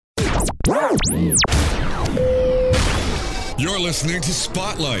You're listening to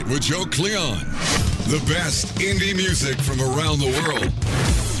Spotlight with Joe Cleon. The best indie music from around the world.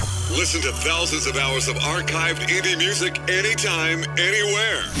 Listen to thousands of hours of archived indie music anytime,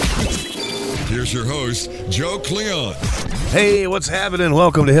 anywhere. Here's your host, Joe Cleon. Hey, what's happening?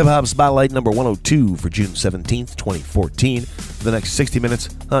 Welcome to Hip Hop Spotlight number 102 for June 17th, 2014. For the next 60 minutes,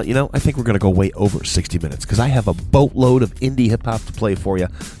 I think we're going to go way over 60 minutes because I have a boatload of indie hip hop to play for you.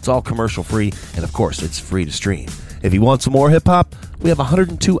 It's all commercial free, and of course, it's free to stream. If you want some more hip hop, we have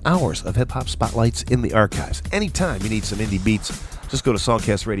 102 hours of hip hop spotlights in the archives. Anytime you need some indie beats, just go to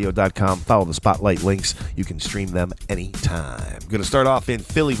songcastradio.com, follow the spotlight links. You can stream them anytime. I'm going to start off in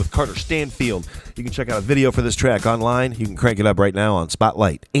Philly with Carter Stanfield. You can check out a video for this track online. You can crank it up right now on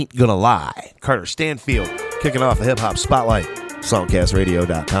Spotlight. Ain't Gonna Lie. Carter Stanfield kicking off the hip hop spotlight.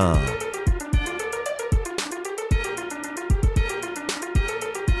 Songcastradio.com.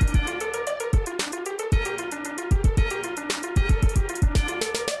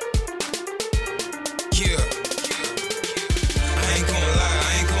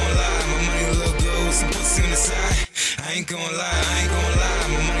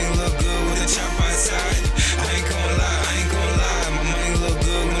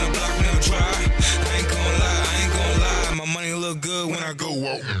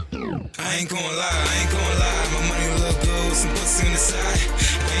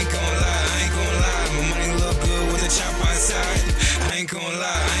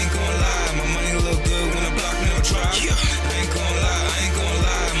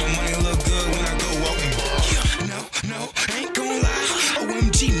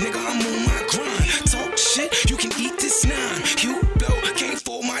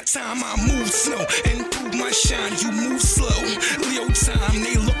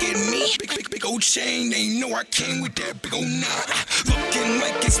 Chain, they know I came with that big old nine. Looking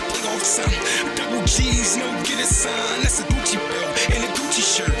like it's playoff time. Double G's, no get a sign. That's a Gucci belt and a Gucci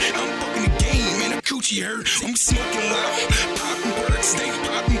shirt. I'm fucking the game and a coochie hurt. I'm smoking loud, popping perks, they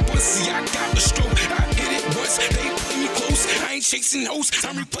popping pussy. I got the stroke, I hit it once, they play me close. I ain't chasing hoes,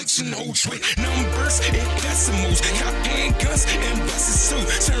 I'm replacing hoes with numbers and decimals. Got handguns and buses too.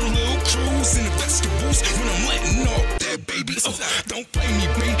 Turn little crews into vegetables when I'm letting off that baby. Oh, don't play me,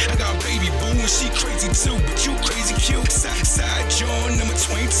 babe. I got baby boo and she crazy too, but you crazy cute. Side John number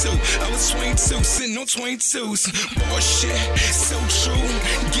 22. I was 22, sitting on 22s. Bullshit, so true.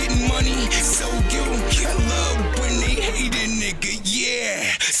 Getting money, so you. I love when they hate a nigga,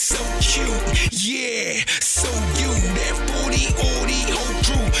 yeah. So cute, yeah. So you, that 40 whole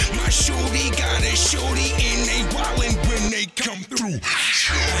crew. My shorty got a shorty and they wildin' when they come through. I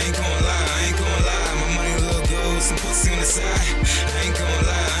ain't gonna lie, my money look good, some pussy on the side. I ain't gonna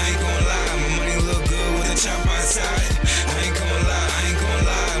lie, my money look good with a chop on the side. I ain't gonna lie,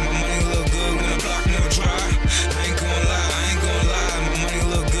 my money look good when the block never dry. I ain't gonna lie, my money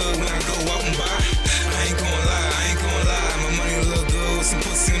look good when I go out and buy. I ain't gonna lie, my money look good with some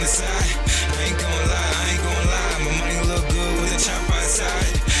pussy on the side. I ain't gonna lie, my money look good with a chop on the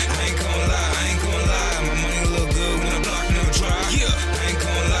side. I ain't gonna lie, my money look good when the block never dry. Yeah, I ain't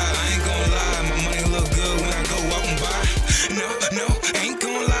gonna lie, my money look good when I go out and buy. No, ain't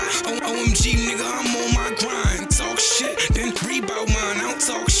gonna lie. OMG, nigga, I'm on my grind. Talk shit, then rebound mine. I don't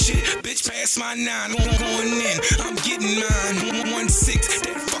talk shit. Bitch, pass my 9. I'm going in. I'm getting mine. 1-6,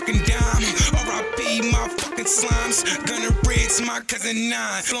 that fucking dime. R.I.P. my fucking slimes. Gunner Reds, my cousin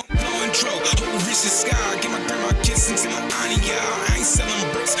 9. Blowing dro, whole rich the sky. Get my grandma kissing to my auntie, y'all. I ain't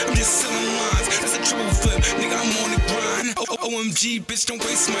selling bricks, I'm just selling lines. That's a trouble flip, nigga, I'm on the grind. OMG, bitch, don't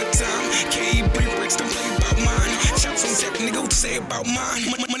waste my time. K.B. bricks, don't play about mine. Chops on deck, nigga, what you say about mine?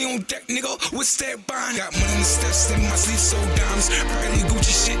 Money on deck, nigga, what's that bond? Got money in the steps, in my sleeve, so dimes. Probably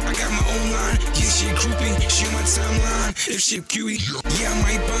Gucci shit, I got my own line. Yeah, she a groupie, she on my timeline. If she a cutie, yeah, I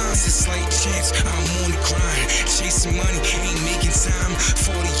might bond. It's a slight chance, I'm on the grind. Chasing money, ain't making time.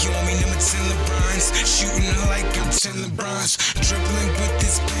 40 on me, number 10 LeBrons. Shooting like I'm 10 LeBrons. Dribbling with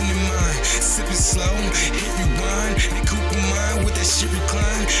this pen in mind. Sipping slow, hit rewind. And Cooper mine with that shit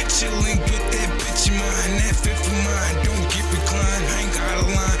recline. Chilling with that bitch of mine. That fit for mine, don't get reclined. I ain't got a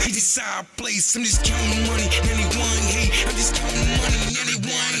line, he just side place. I'm just counting money, anyone hate. I'm just counting money,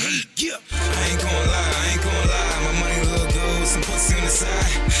 anyone hate. Yeah. I ain't gonna lie, my money look good. Some pussy on the side.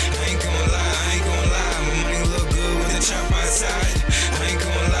 I ain't gonna lie, my money look good with a chop on the side. I ain't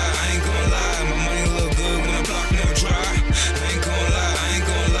gonna lie, my money look good when the block never dry. I ain't gonna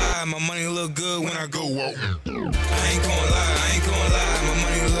lie, my money look good when I go out. I ain't gonna lie, my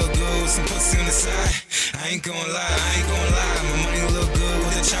money look good. Some pussy on the side. I ain't gonna lie, my money look good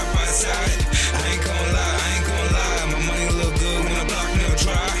with a chop on the side. I ain't gonna lie, my money look good when the block never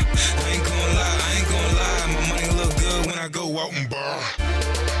dry. I ain't gonna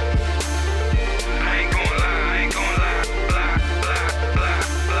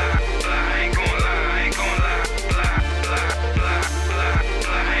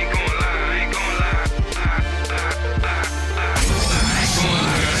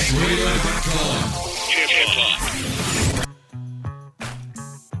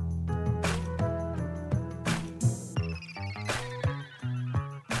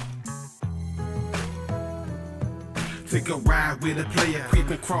Take a ride with a player,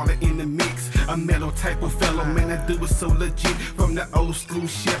 creeping, crawling in the mix. A metal type of fellow, man, I do it so legit. From the old school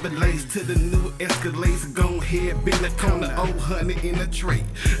Chevrolets to the new Escalades. Go ahead, bend the corner, old Hunnid in a tray.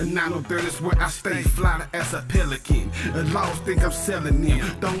 And now no bird is where I stay, fly as a pelican. The laws think I'm selling them,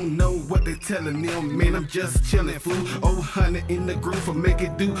 don't know what they telling them. Man, I'm just chilling, fool. Old Hunnid in the groove, for make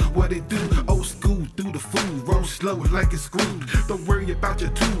it do what it do. Old school, do the food, roll slow like it's screwed. Don't worry about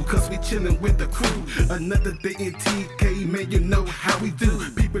your tool, cause we chillin' with the crew. Another day in TK, man, you know how we do.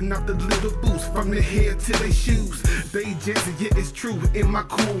 Peeping out the little boots, from their head to their shoes. They jazzy, yeah, it's true, in my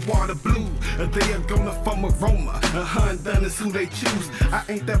cool water blue. They are gonna form aroma, a Hunnid is who they choose. I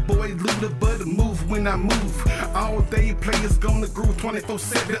ain't that boy Luda, but a move when I move. All day players gonna groove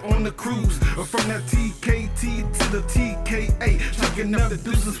 24/7 on the cruise. From that TKT to the TKA, chucking up the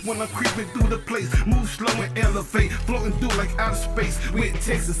deuces when I'm creeping through the place. Move slow and elevate, floating through like outer space with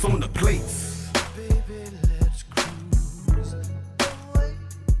Texas on the plates.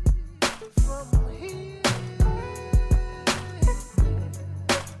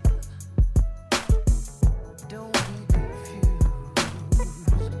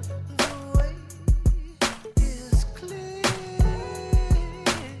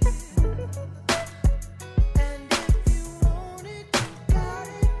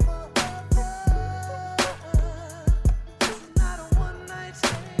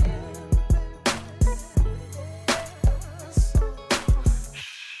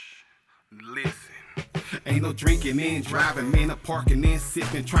 Ain't no drinking and driving, man, I'm parking and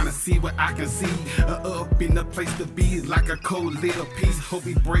sipping, trying to see what I can see. Up in the place to be, like a cold little piece. Hope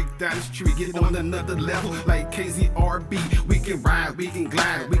we break down the street, get on another level, like KZRB. We can ride, we can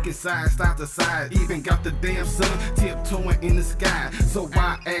glide, we can side, stop to side. Even got the damn sun tiptoeing in the sky. So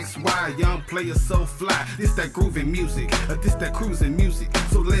why ask why? Young players so fly. This that grooving music, this that cruising music.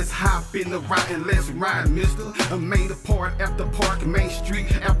 So let's hop in the ride and let's ride, mister. I made a part after park, Main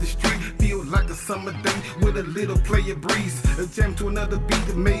Street after street. Feel like a summer day with a little player breeze. A jam to another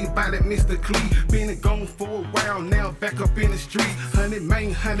beat made by that Mr. Clee. Been gone for a while now, back up in the street. Hunnid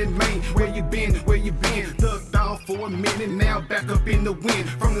Main, where you been, where you been? Ducked off for a minute, now back up in the wind.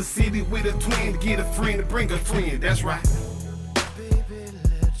 From the city with a twin, to get a friend to bring a friend, that's right.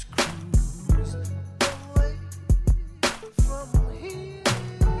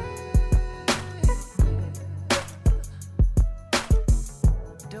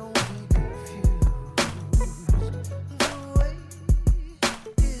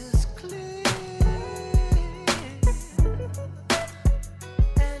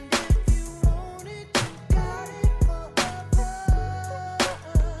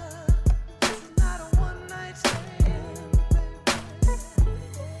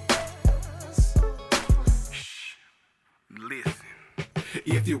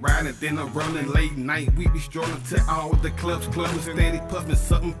 If you're riding, then I'm rolling late night. We be strolling to all the clubs, steady puffing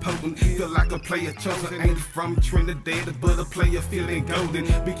something potent. Feel like a player chosen, ain't from Trinidad, but a player feeling golden.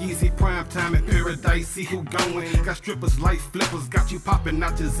 Big Easy prime time in paradise, see who going. Got strippers, light flippers, got you popping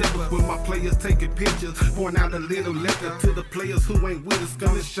out your zipper. When my players taking pictures, pouring out a little liquor to the players who ain't with us,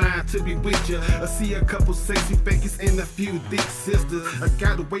 gonna shine to be with you. I see a couple sexy Becky's and a few thick sisters. I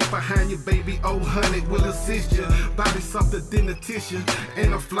gotta wait behind you, baby. Old Hunnid will assist you. Body softer than a tissue,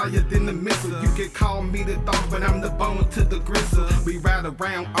 and I'm flyer than the missile. You can call me the dog, but I'm the bone to the gristle. We ride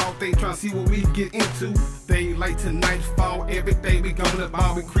around all day trying to see what we get into. Daylight to nightfall, every day we gonna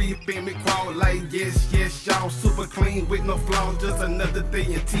ball. We creep and we crawl like yes, yes, y'all. Super clean with no flaws, just another day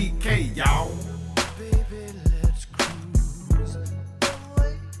in TK, y'all.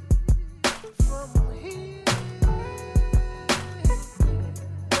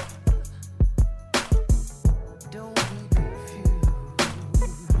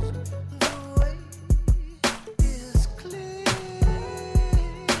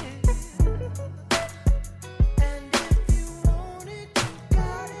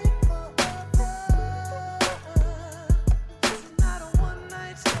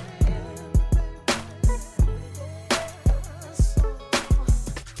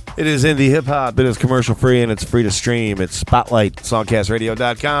 It is indie hip-hop, it is commercial-free, and it's free to stream. It's Spotlight,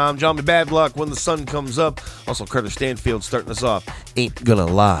 songcastradio.com. Jawny, BadLuck, When the Sun Comes Up. Also, Cartier Stanfield starting us off. Ain't Gonna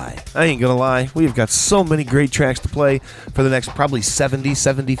Lie. I ain't gonna lie. We've got so many great tracks to play for the next probably 70,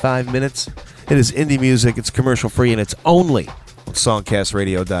 75 minutes. It is indie music, it's commercial-free, and it's only on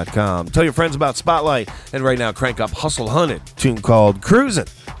songcastradio.com. Tell your friends about Spotlight, and right now crank up Hussle Hunnid, tune called Cruisin'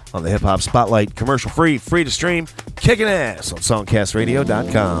 on the Hip Hop Spotlight, commercial-free, free to stream, kicking ass on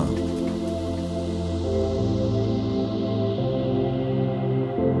songcastradio.com.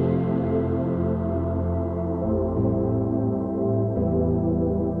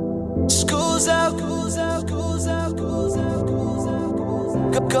 School's out.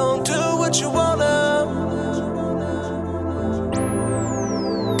 Go do what you wanna.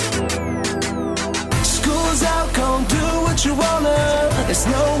 School's out, gon' do what you wanna. It's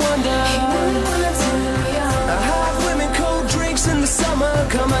no wonder. I have women, cold drinks in the summer.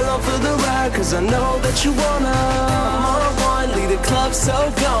 Come along for the ride, cause I know that you wanna. I'm on one, leave the club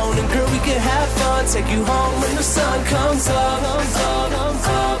so gone. And girl, we can have fun. Take you home when the sun comes up.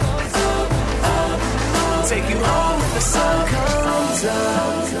 Take you home when the sun comes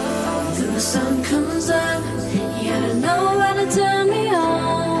up. When the sun comes up, you gotta know how to turn me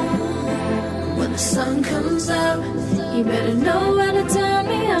on. When the sun comes up, you better know how to turn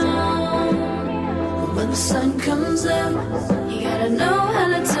me on. When the sun comes up, you gotta know how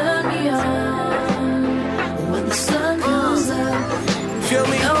to turn me on. When the sun comes up, feel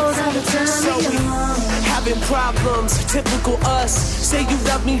me? knows how to turn me on. Having problems, typical us. Say you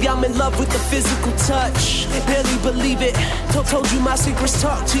love me, I'm in love with the physical touch. Barely believe it. Told you my secrets,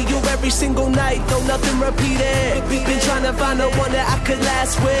 talk to you every single night. Though nothing repeated. Been trying to find the one that I could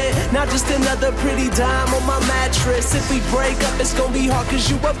last with. Not just another pretty dime on my mattress. If we break up, it's gonna be hard cause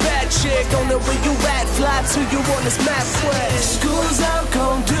you a bad chick. Don't know where you at, fly to you on this map quest. School's out,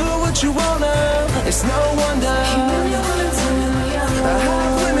 gon' do what you wanna. It's no wonder. I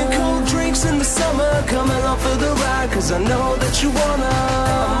have women, cold drinks in the summer. Come along for the ride, cause I know that you wanna.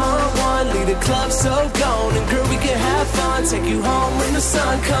 I'm on one, leave the club so gone. And girl, we can have fun. Take you home when the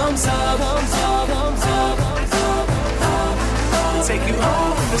sun comes up. Take you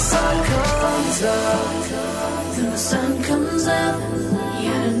home when the sun comes up. When the sun comes up, you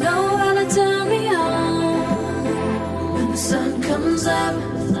gotta know how to turn me on. When the sun comes up,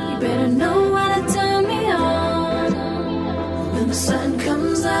 you better know how to turn me on. When the sun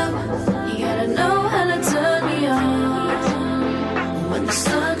comes up, you gotta know how to turn me on. When the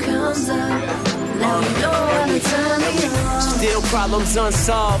sun comes up, now you know how to turn me on. Still problems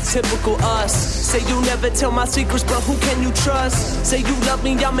unsolved, typical us. Say you never tell my secrets, but who can you trust? Say you love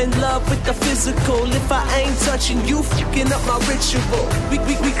me, I'm in love with the physical. If I ain't touching you, fucking up my ritual.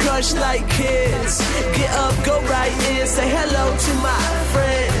 We crush like kids. Get up, go right in, say hello to my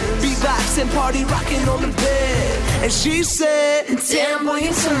friend. Beatbox and party rocking on the bed. And she said, damn boy,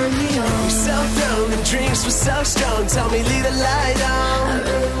 you turn me on. You're so dumb, the drinks were so strong. Tell me, leave the light on. I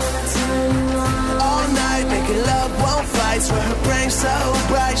really wanna turn you on. All night, making love, won't fight. Swear her brain's so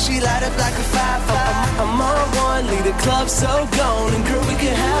bright, she light up like a fire. I'm on one, leave the club so gone. And girl, we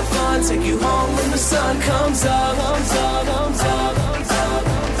can have fun. Take you home when the sun comes up.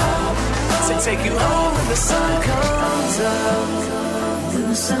 Take you home when the sun comes up. When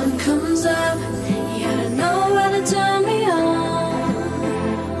the sun comes up, you gotta know how to turn me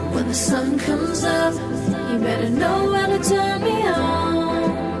on. When the sun comes up, you better know how to turn me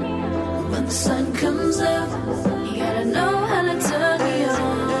on. When the sun comes up, you gotta know how to turn me on.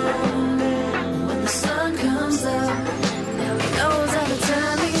 When the sun comes up, now he knows how to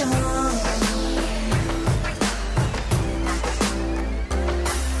turn me on.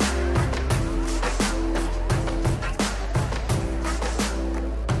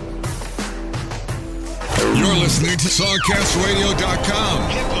 You're listening to SongcastRadio.com.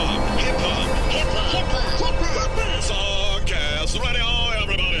 Songcast Radio,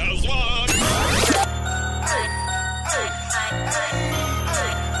 everybody has one.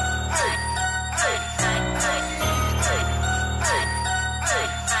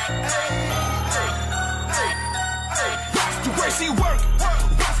 Watch the way she work,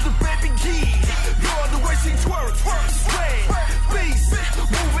 watch the baby key. You're the way she twerk, sway, beast,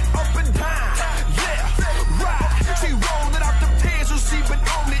 moving up and down. Yeah, right. She rolling out the pants, so she been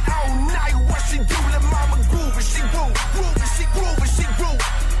on it all night. What she do? The mama grooving, she groove, she grooving, she groove,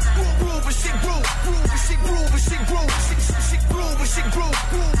 grooving, she groove, she grooving, she groove, she grooving, she groove,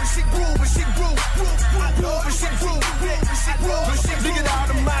 she grooving, she groove, grooving, she groove, she grooving, she nigga out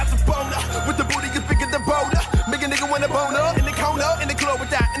of mind the boner with the booty is bigger than boulder. Make a nigga wanna bone up in the corner, in the club with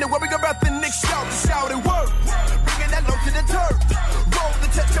that, and then worry about the next shout it work. Bringing that low to the turf, roll the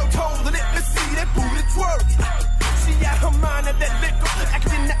touch your toes and let me see that booty twerk. She out her mind at that liquor,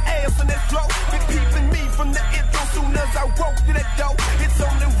 acting the ass on that flow. Been peeping me from the intro soon as I walk through that door. It's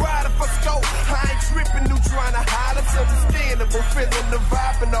only right if I go. I ain't tripping, new trying to hide. It's understandable, feeling the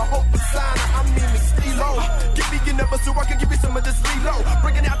vibe and the hope of sign. I mean, it's low. Give me your number so I can give you some of this reload.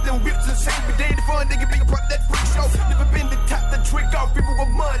 Bringing out them whips and chains, but they the fun, nigga, be a part of that freak show. Never been the top to trick off people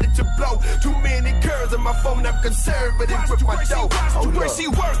with money to blow. Too many girls on my phone, I'm conservative with my dough. Watch the way she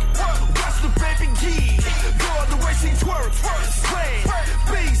work, watch the baby key. You're the way she twerk, sway,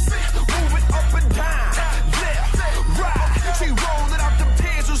 beast, moving up and down. Yeah, right. She rolling out the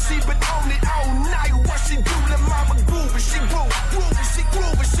pants, so she been on it all night. What she do? The mama groove, she groove, groove, she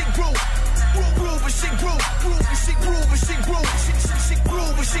groove, she groove. Groove, she groove, groove, she groove, she groove, she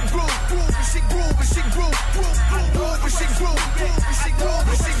groove, she groove, groove, she groove, she groove, groove, she groove, she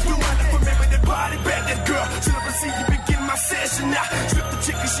groove, she groove. I never remember that body back, that girl. Should have seen you begin my session now. Strip the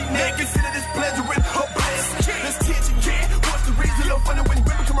chick and she naked, consider this pleasure in her bliss. This tension, yeah. What's the reason? No funny when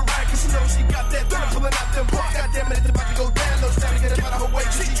women come around, cause she know she got that thing pulling out them parts. Goddamn it, it's about to go down. No time to get it out of her way,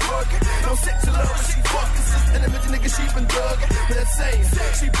 she twerking. No sex alone, she fucking. Sister and image nigga, she been thugging. But that's saying,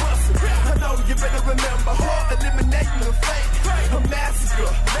 she bustin'. I know you better remember her eliminating the fake. Her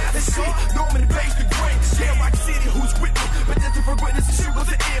massacre. And she normally based the great. Yeah, Rock City, who's with me? But that's for greatness, and she was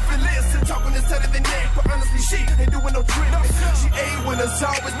an infant. Listen, talking instead of the name. But honestly, she ain't doing no trick. She ain't when there's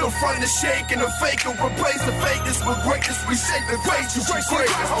always no fun to shake and a fake. And replace the fakeness with greatness. We shape and face. She's great.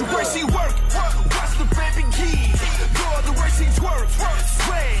 The way she work. Watch the baby key. Lord, the way she twerk.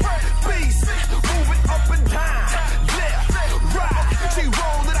 Sway. Beast. Moving up and down. Left. Right. She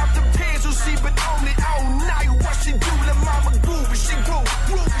rollin' out them tears. So she been on it all night. What she do? The mama groove. She groove.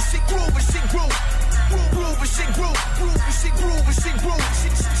 Groove. She groove. She groove. Groove. She groove. Groove. She groove. She groove.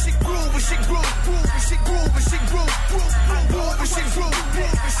 She groove. She groove. Groove. She groove. She groove. Groove. She groove.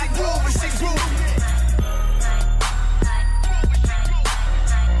 She groove. She groove.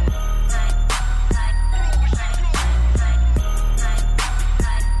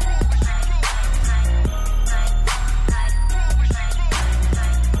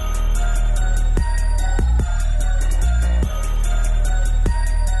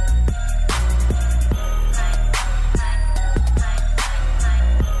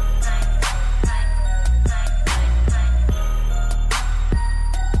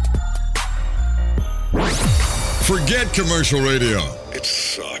 Forget commercial radio. It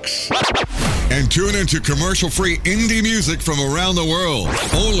sucks. And tune into commercial-free indie music from around the world.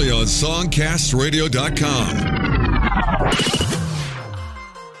 Only on songcastradio.com.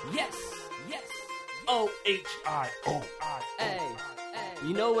 Yes. O-H-I-O. Hey.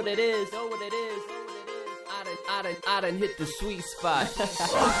 You know what it is. I done hit the sweet spot.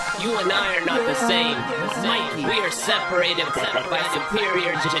 You and I are not the same. Mikey, we are separated by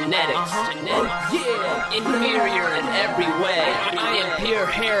superior genetics. Yeah, inferior in every way. I am pure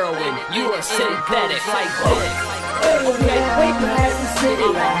heroin. You are synthetic like this. Okay, wait past the city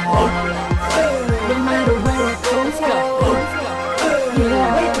light. No matter where it goes, go.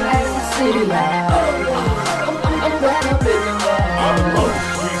 Yeah, wait past the city light. I'm glad I'm in the world.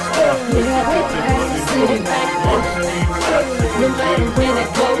 Yeah, wait past the city light. No matter when it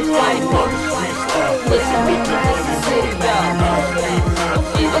goes, like listen, wait past the city light.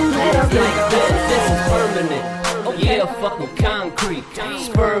 I'm glad I'm like this is permanent. Yeah, fucking concrete.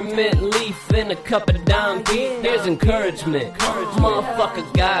 Spearmint leaf in a cup of dime beat. Here's encouragement. Motherfucker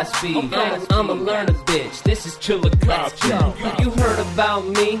Godspeed. I'ma learn a bitch. This is Chilla Gotcha. You heard about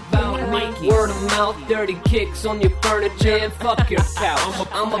me? Word of mouth, dirty kicks on your furniture and fuck your couch.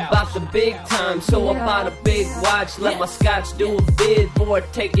 I'm about the big time, so I bought a big watch. Let my scotch do a bid before I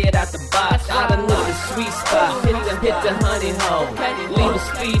take it out the box. I done hit the sweet spot, hit the honey hole. Leave a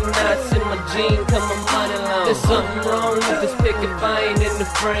speed knots in my jean, come my money low. There's something wrong with this pick if I ain't in the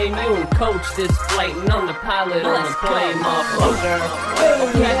frame. You and coach this flight and I'm the pilot on the plane, motherfucker.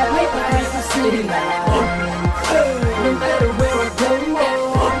 Okay, wait past the city light. No matter where I go,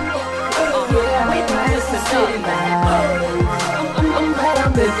 yeah, wait past the city light. I'm glad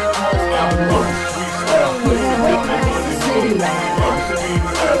I'm in the house. Yeah, wait past the city light.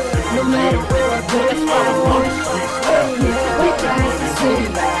 No matter where I go, yeah, wait past the city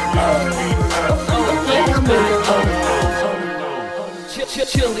light. I'm glad I'm in the house.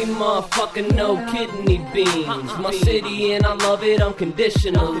 Chilly motherfucker, no kidney beans. My city and I love it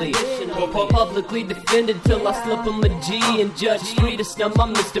unconditionally. Publicly defended till I slip him a G. And Judge Street is now my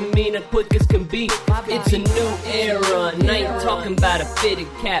misdemeanor quick as can be. It's a new era and I ain't talking about a fitted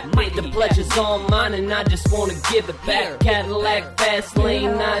cap. The pleasure's all mine and I just wanna give it back. Cadillac fast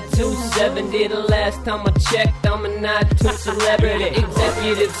lane 927. The last time I checked, I'm a 9-2 celebrity.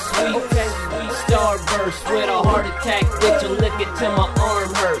 Executive suite, starburst with a heart attack. Bitch, I lick it till my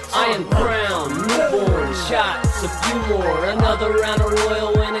arm hurts. I am crowned, newborn, shots, a few more. Another round of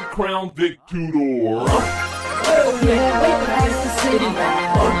royal and a crown Vic two-door. Yeah, wait past the city light.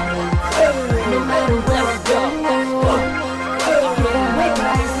 No matter where I go, yeah, wait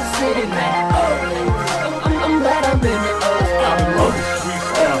past the city light. I'm glad I'm in the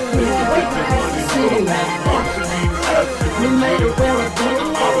yeah, wait past the city light. No matter where I go,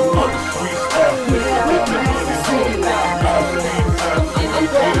 yeah, wait past the city light. I'm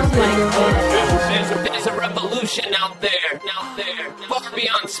glad I'm in the There's a revolution out there. Now far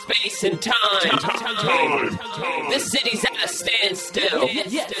beyond space and time. This city's at a standstill.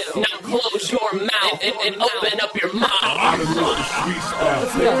 Now close your mouth and open up your mind.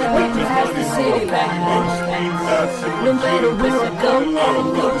 No matter where I go,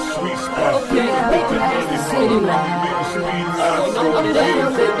 okay, that's the city life.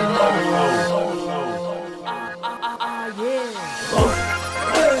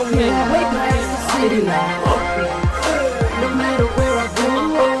 City life. No matter where I go,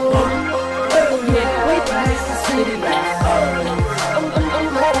 yeah, way past the city life. I'm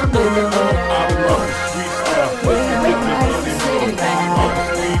way past the city life.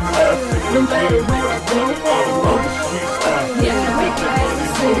 No matter where I go, yeah, way past the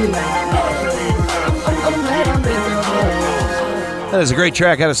city life. That is a great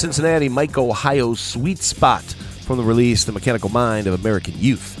track out of Cincinnati, Mike Ohio, Sweet Spot, from the release The Mechanical Mind of American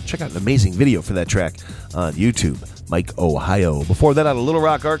Youth. Check out an amazing video for that track on YouTube, Mike Ohio. Before that, out of Little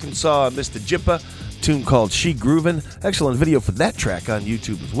Rock, Arkansas, Mista Jippa, tune called She Groovin'. Excellent video for that track on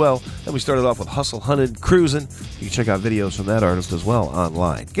YouTube as well. And we started off with Hussle, Hunnid, Cruisin'. You can check out videos from that artist as well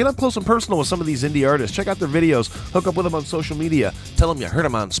online. Get up close and personal with some of these indie artists. Check out their videos. Hook up with them on social media. Tell them you heard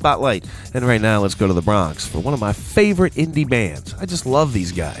them on Spotlight. And right now, let's go to the Bronx for one of my favorite indie bands. I just love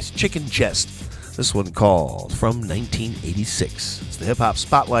these guys, Chicken Chest. This one called From 1986. It's the Hip Hop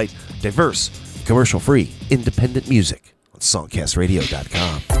Spotlight, diverse, commercial-free, independent music on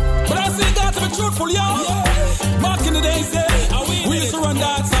songcastradio.com. But I say God to be truthful, y'all. Back in the days, we used to run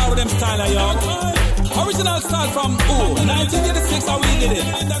dance out with them style, y'all. Original style from 1986, how we did it.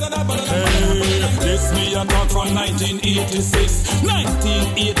 Hey, this me a talk from 1986.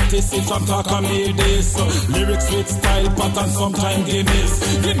 1986, I'm talking me this. Lyrics with style, pattern, sometime gimmicks.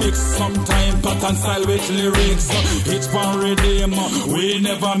 Gimmicks, sometime pattern, style with lyrics. Each one redeem, we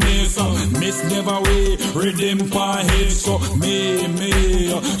never miss. Miss never we, redeem per hit. So me,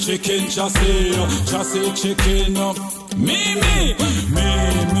 chicken chassis, chicken up. Me,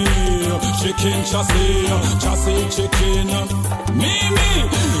 chicken chassis, chicken up. Me,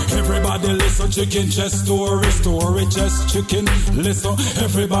 everybody listen, chicken chest story, chest chicken, listen,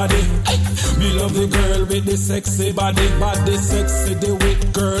 everybody. Me love the girl with the sexy body sexy, the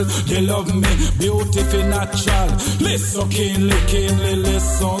weak girl, they love me, beautiful natural. Listen, keenly,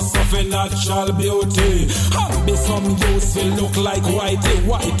 listen, something natural beauty. I'll be some useful, look like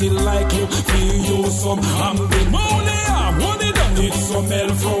whitey like you, feel you some, I'm the money. What it done? It's so mel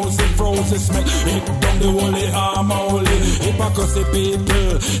frozen smell. It done the holy arm only. Hypocrisy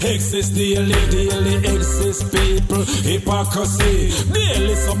people exist daily exist people. Hypocrisy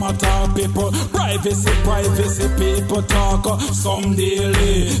daily some talk people. Privacy people talk some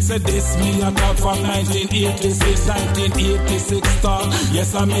daily. Say this me a talk from 1986 talk.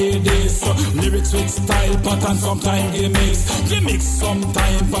 Yes I made this. Lyrics with style pattern sometime gimmicks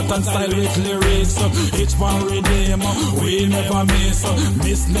sometime pattern style with lyrics. Each one redeem. We never miss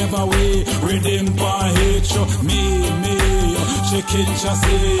never we, redeem by H. Me, chicken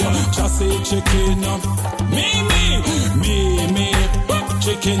chassis, chicken. Me,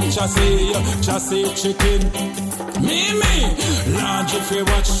 chicken chassis, chicken. Me, laundry fi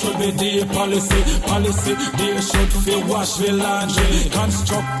watch should be the policy, they should fi wash the laundry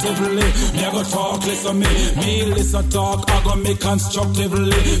constructively. Me go talk, listen me listen talk, I go me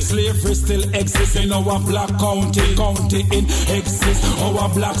constructively. Slavery still exists in our black county in exist. Our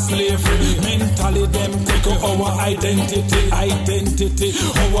black slavery, mentally them take our identity.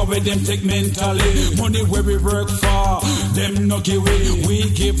 Our way them take mentally. Money where we work for, them no give we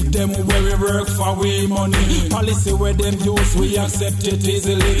give them where we work for we money. Policy where them use, we accept it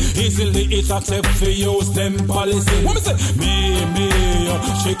easily it accept for use them policy. What me say? Me,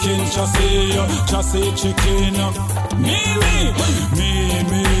 chicken chassis, chicken. Me,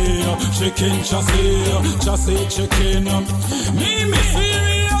 chicken chassis, chicken. Me,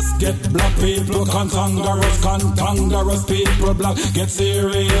 serious. Get black people, cantangerous people, black, get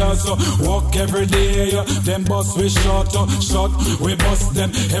serious. Walk every day, them bust we shot, we bust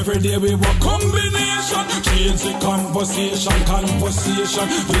them every day. We walk combination, change the conversation,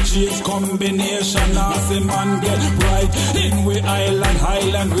 we change combination. As a man get bright, in we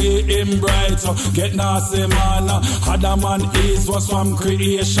island, we in bright. So get nasty man, Adam and Eve was from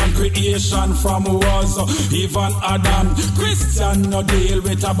creation from was. Even Adam, Christian no deal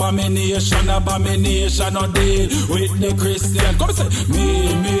with abomination no deal with the Christian. Come say, me,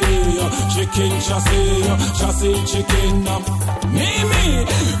 chicken chassis, chicken. Me,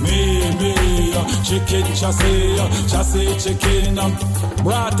 chicken chassis, chicken.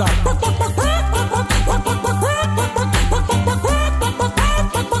 Brata.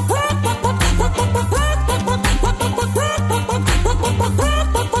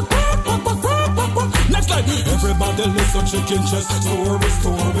 got the little chicken chest. Store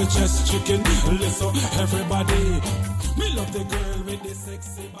with chest chicken. Listen, everybody. Me love the girl with the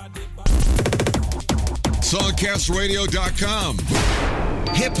sexy body. Songcastradio.com.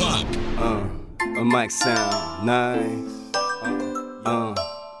 Hip hop. A mic sound nice.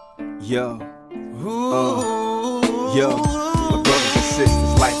 Yo. Yo. My brothers and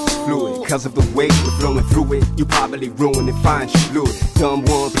sisters, life is fluid. Cause of the way we're flowing through it, you probably ruin it, find you fluid. Dumb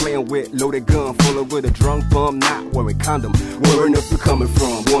one playing with loaded gun, full of with a drunk bum, not wearing condom. Where up you coming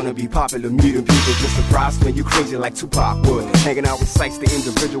from? Wanna be popular, meeting people just surprised when you crazy like Tupac would. Hanging out with sites, the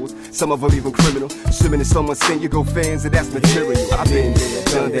individuals, some of them even criminal. Swimming in someone's sin, you go fans, and that's material. I've been there,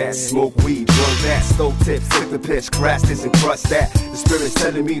 done that, smoke weed, drunk that, stove tips, slip the pitch, crash this and crust that. The spirit's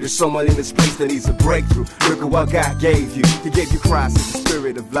telling me there's someone in this place that needs a breakthrough. Look at what God gave you. He gave you Christ as the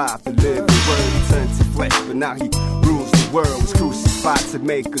spirit of life to live. The word he turned to flesh, but now he rules the world. Was crucified to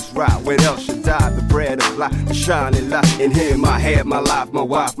make us right. When else should die? The bread of life, the shining light. In him I had my life, my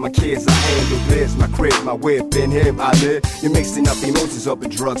wife, my kids. I handle biz, my crib, my whip. In him I live. You're mixing up emotions up in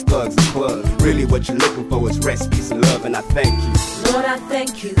drugs, thugs, and clubs. Really what you're looking for is rest, peace, and love. And I thank you, Lord, I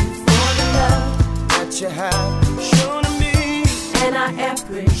thank you for the love that you have shown to me. and I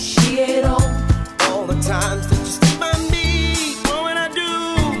appreciate all the times that you stick by me. What would I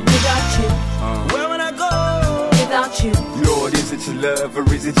do without you, where would I go? without you. Lord, is it your love or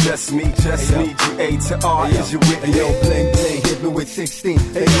is it just me? Just me, G-A to R, is you with me? Yo, bling, bling, hit me with 16.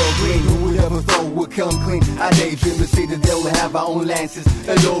 Hey, yo, green, who would ever thought would come clean? I daydream to see that they'll have our own lances.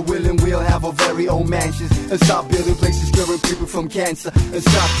 And Lord willing, we'll have our very own mansions. And stop building places, curing people from cancer. And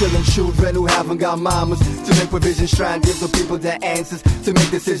stop killing children who haven't got mamas. To make provisions, try and give the people their answers. To make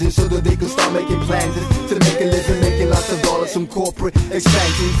decisions so that they can start making plans. To make a living, making lots of dollars from corporate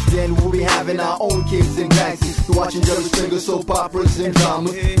expansions. Then we'll be having our own kids and grandkids. Watching Jerry Springer soap operas and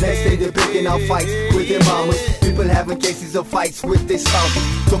dramas. Next day they're picking out fights with their mamas. People having cases of fights with their spouses.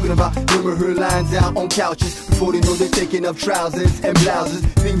 Talking about rumor her lines out on couches. Before they know they're taking up trousers and blouses.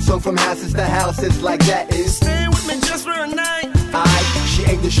 Theme song from houses to houses like that is. Stay with me just for a night. Aight, she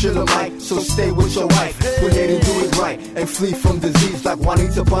ain't the shiller Mike, so stay with your wife. Go ahead and do it right and flee from disease like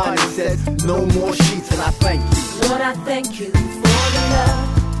Juanita Bonnie says. No more sheets and I thank you. Lord, I thank you for the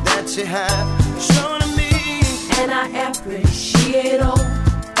love That you have shown to me. and I appreciate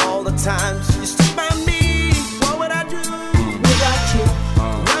All the times you stick by me. What would I do without you,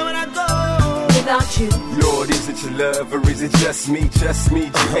 where would I go? without you. Lord, is it your love or is it just me? Just me,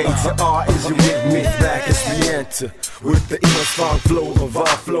 G-A to R, is you with me? Back as we enter with the inner strong flow of our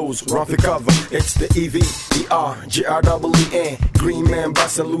flows. Run for cover, it's the EVERGREEN. Green man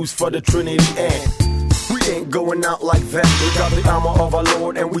bustin' loose for the Trinity and we ain't going out like that. We got the armor of our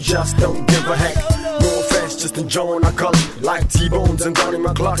Lord and we just don't give a heck. No offense, just enjoying our color like T-Bones and Donnie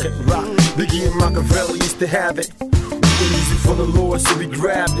McClockett. Rock, Biggie and Machiavelli used to have it. Easy for the Lord, so we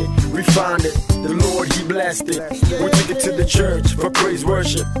grabbed it, refined it. The Lord, He blessed it. We took it to the church for praise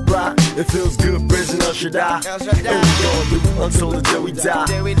worship. Right? It feels good, praising El Shaddai. And we gon' do until the day we die.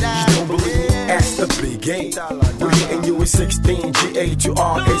 You don't believe me? Ask the big A. We're hitting you with 16 G-A to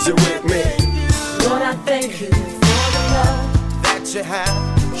R. Is you with me? Lord, I thank you for the love That you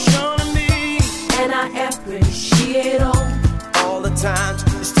have shown to me. and I appreciate All the times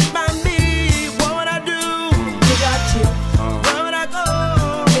you stick by me. What would I do without you, where would I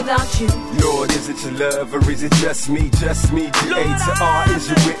go? without you. Lord, is it your love or is it just me? Just me, G-A to R, is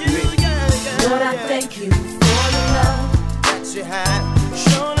you with me? Lord, I thank you for the love That you have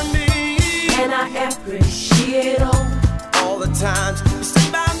shown to me. and I appreciate All the times you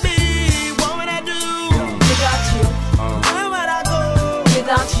stick by me. What would I do without you, where would I go?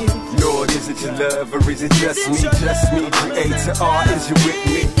 without you. Lord, is it your love or is it just me? Just me, G-A to R, is you with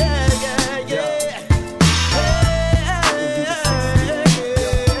me?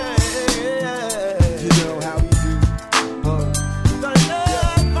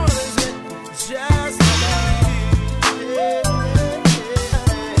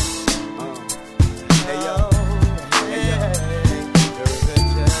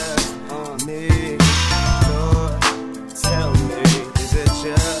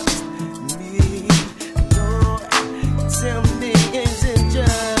 Tell me, is it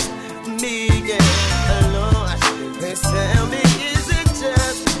just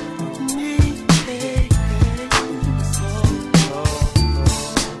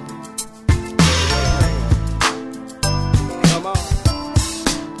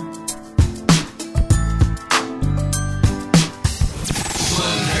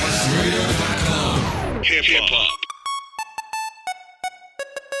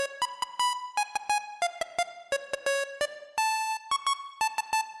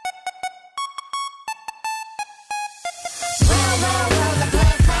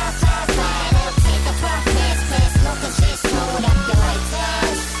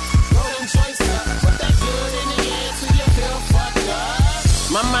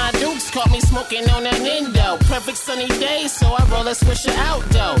My Dukes caught me smoking on that Indo. Perfect sunny day, so I roll a swisher out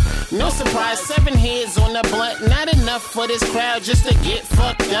though. No surprise, 7 heads on the blunt. Not enough for this crowd just to get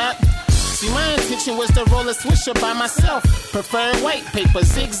fucked up. See, my intention was to roll a swisher by myself. Prefer white paper,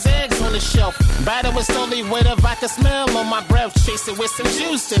 zigzags on the shelf. Battle was slowly with a vodka smell on my breath. Chase it with some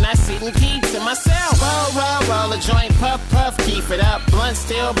juice, and I sit and keep to myself. Roll a joint, puff, keep it up. Blunt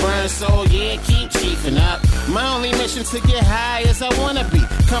still burns, so yeah, keep chiefing up. My only mission to get high as I wanna be.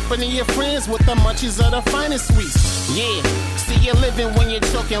 Company of friends with the munchies of the finest sweets. Yeah, see you living when you're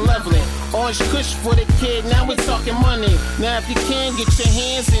talking lovely. Orange kush for the kid, now we talking money. Now if you can, get your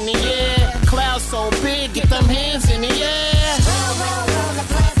hands in the air. Clouds so big, get them hands in the air. Roll the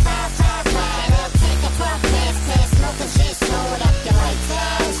blood, fire up. Take a puff, pass, smoke a shit, slow it up, your right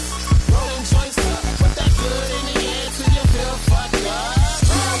test. Rolling joints up, put that good in the air till you feel fucked up.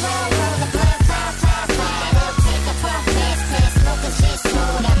 Roll the blood, fire up. Take a puff, pass, smoke a shit,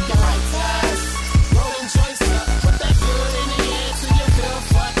 slow it up, your right test. Rolling joints up, put that good in the air till you feel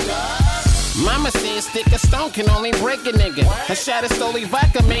fucked up. Mama said stick a stone can only break a nigga. A shot of Stoli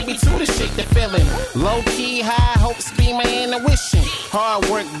vodka, maybe 2 to shake the feeling. Low key, high hopes be my intuition. Hard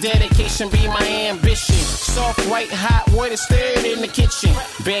work, dedication be my ambition. Soft, white, hot water stirred in the kitchen.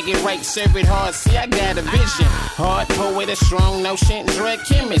 Bag it right, serve it hard, see I got a vision. Hard poet, a strong notion, drug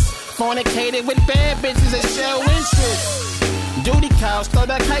chemist. Fornicated with bad bitches that show interest. Duty calls, throw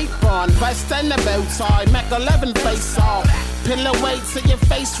the cape on. Vest and the bow tie, Mac 11 face off. Pillow weight to your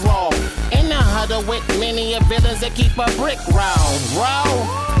face raw. In a huddle with many of villains that keep a brick raw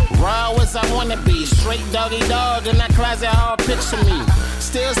as I wanna be. Straight doggy dog in that closet, all picture me.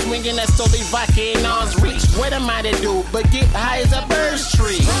 Still swinging that Stoli vodka in arm's reach. What am I to do but get high as a bird's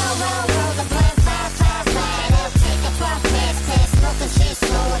tree? Roll the blood, fire up. Take a puff, pass, smoke a shit,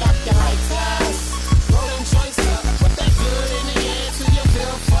 slow it up, your right test. Rolling joints up, put that good in the air till you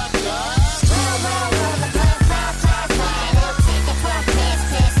feel fucked up. Roll the blood, fire up. Take a puff, pass,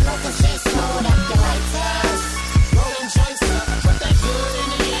 smoke a shit, slow it up, your right test. Rolling joints up, put that good in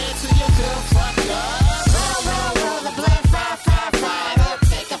the air till you feel fucked up. Roll the blood, fire up.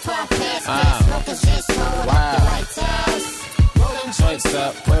 Take a puff, pass, smoke a shit, slow it up, your right test. Rolling joints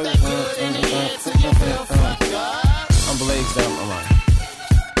up, put that good in the air till you feel fucked up. I'm blazed up, I'm on.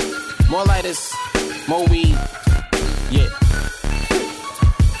 More lighters, more weed, yeah.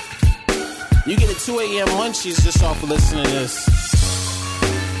 You get a 2 a.m. munchies just off of listening to this.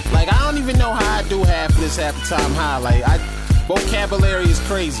 Like, I don't even know how I do half of this half the time high. Like, vocabulary is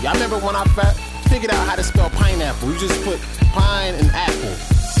crazy. I remember when I figured out how to spell pineapple. You just put pine and apple.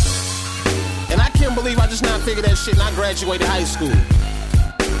 And I can't believe I just not figured that shit and I graduated high school.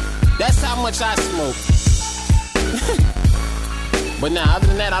 That's how much I smoke. But nah, other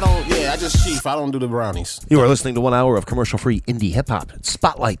than that, I just chief. I don't do the brownies. You are listening to 1 hour of commercial-free indie hip-hop.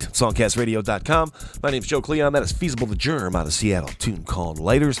 Spotlight, songcastradio.com. My name's Joe Cleon. That is Feezable the Germ out of Seattle. Tune called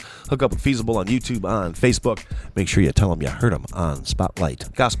Lighters. Hook up with Feezable on YouTube, on Facebook. Make sure you tell them you heard them on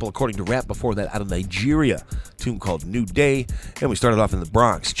Spotlight. Gospel According to Rap before that out of Nigeria. Tune called New Day. And we started off in the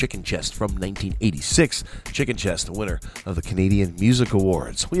Bronx, Chicken Chest from 1986. Chicken Chest, the winner of the Canadian Music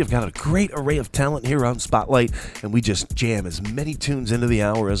Awards. We have got a great array of talent here on Spotlight, and we just jam as many tunes into the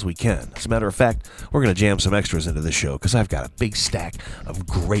hour as we can. As a matter of fact, we're going to jam some extras into this show because I've got a big stack of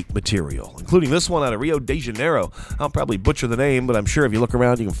great material, including this one out of Rio de Janeiro. I'll probably butcher the name, but I'm sure if you look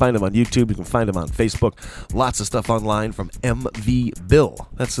around, you can find him on YouTube, you can find him on Facebook. Lots of stuff online from MV Bill.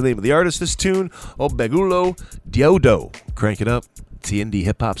 That's the name of the artist. This tune, Obegulo Diodo. Crank it up. It's the Indie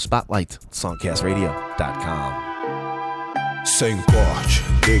Hip Hop Spotlight, songcastradio.com. Sem corte,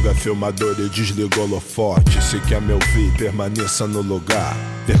 liga filmador e desliga o holofote. Se quer me ouvir, permaneça no lugar.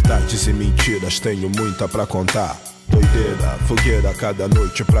 Verdades e mentiras, tenho muita pra contar. Doideira, fogueira cada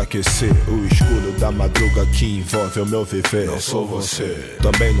noite pra aquecer. O escuro da madruga que envolve o meu viver. Não sou você,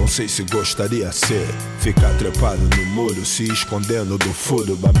 também não sei se gostaria ser. Ficar trepado no muro, se escondendo do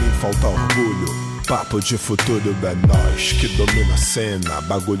furo. A mim falta orgulho. Papo de futuro é nós que domina a cena.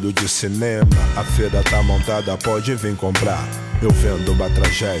 Bagulho de cinema, a feira tá montada, pode vir comprar. Eu vendo uma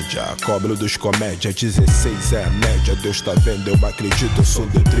tragédia, cobro dos comédia. 16 é a média, Deus tá vendo, eu acredito, eu sou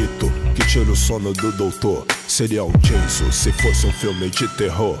detrito que tira o sono do doutor. Seria o Jason se fosse um filme de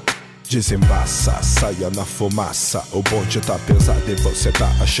terror. Desembaça, saia na fumaça. O bonde tá pesado e você tá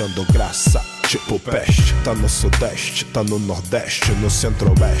achando graça. Tipo peste, tá no sudeste, tá no nordeste, no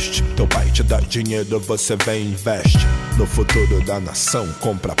centro-oeste. Teu pai te dá dinheiro, você vem e investe. No futuro da nação,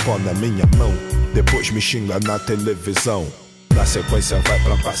 compra pó na minha mão. Depois me xinga na televisão. Na sequência vai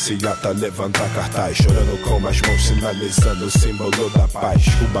pra passeata, levantar cartaz, chorando com as mãos, sinalizando o símbolo da paz.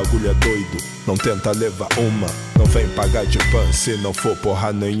 O bagulho é doido, não tenta levar uma, não vem pagar de pan, se não for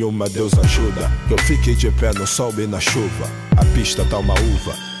porra nenhuma, Deus ajuda. Que eu fique de pé no sol e na chuva, a pista tá uma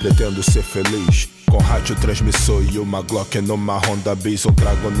uva, pretendo ser feliz. Com rádio transmissor e uma Glock numa Honda Bis, um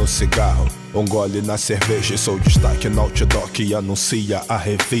trago no cigarro, um gole na cerveja. E sou destaque no outdoor que anuncia a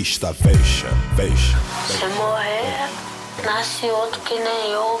revista. Veja, veja. Se morrer, nasce outro que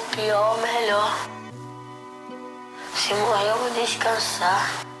nem eu, pior ou melhor. Se morrer eu vou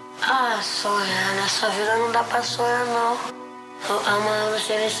descansar. Ah, sonhar, nessa vida não dá pra sonhar não. Amanhã não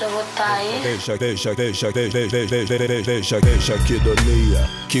sei nem se eu vou tá aí. Veja que ironia,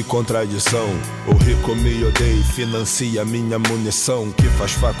 que contradição. O rico me odeia e financia minha munição. Que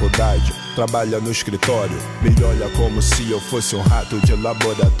faz faculdade, trabalha no escritório, me olha como se eu fosse um rato de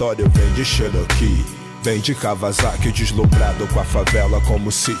laboratório. Vem de Cherokee, vem de Kawasaki, deslumbrado com a favela,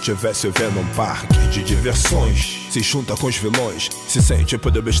 como se tivesse vendo um parque de diversões. Se junta com os vilões, se sente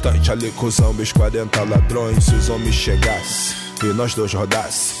por debestante ali com os zombies, 40 ladrões. Se os homens chegassem e nós dois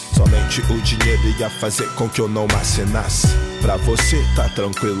rodasse, somente o dinheiro ia fazer com que eu não assinasse. Pra você tá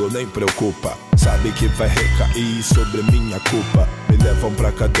tranquilo, nem preocupa, sabe que vai recair sobre minha culpa. Me levam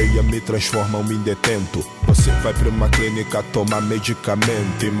pra cadeia, me transformam em detento. Você vai pra uma clínica tomar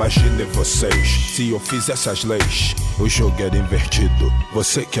medicamento. Imagine vocês, se eu fizesse as leis, o jogo era invertido.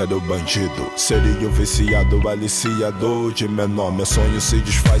 Você que era o bandido, seria o viciado, aliciador de menor. Meu sonho se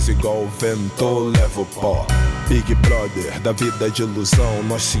desfaz igual o vento, levo pó. Big Brother, da vida de ilusão.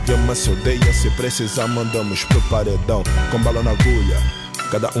 Nós se ama, se odeia, se precisar mandamos pro paredão. Com bala na agulha,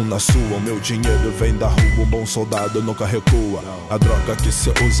 cada um na sua. O meu dinheiro vem da rua, um bom soldado nunca recua. A droga que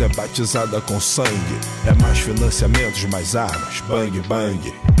cê usa é batizada com sangue. É mais financiamentos, mais armas, bang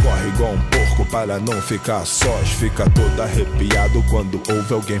bang. Corre igual um porco para não ficar sós. Fica todo arrepiado quando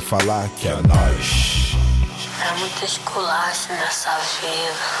ouve alguém falar que é nós. É muito esculacho nessa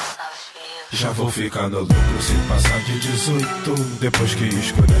vida. Já vou ficar no lucro se passar de 18. Depois que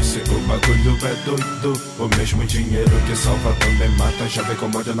escurece o bagulho é doido. O mesmo dinheiro que salva também mata. Já vem com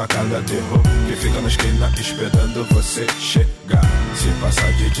ódio na cara, terror que fica na esquina esperando você chegar. Se passar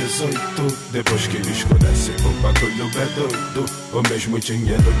de 18, depois que escurece o bagulho é doido. O mesmo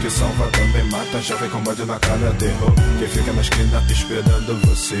dinheiro que salva também mata. Já vem com ódio na cara, terror que fica na esquina esperando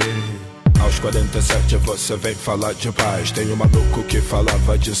você. Aos 47 você vem falar de paz. Tem um maluco que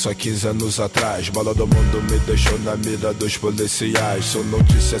falava disso há 15 anos atrás. Bola do mundo me deixou na mira dos policiais. Sou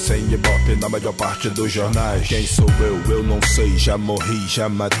notícia sem ibope na maior parte dos jornais. Quem sou eu? Eu não sei. Já morri, já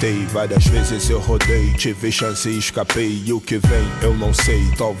matei. Várias vezes eu rodei, tive chance e escapei. E o que vem eu não sei,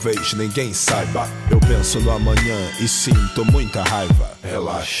 talvez ninguém saiba. Eu penso no amanhã e sinto muita raiva.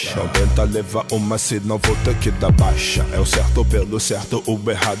 Relaxa, não tenta levar uma, senão vou ter que dar baixa. É o certo pelo certo, o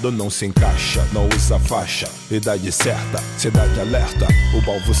errado não se encaixa. Não usa faixa, idade certa, cidade alerta.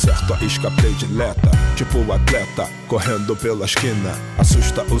 O alvo certo, a isca predileta. Tipo o atleta, correndo pela esquina.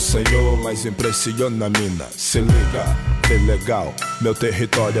 Assusta o senhor, mas impressiona a mina. Se liga, vê legal, meu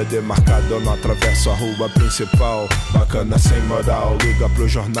território é demarcado. Eu não atravesso a rua principal. Bacana sem moral, liga pro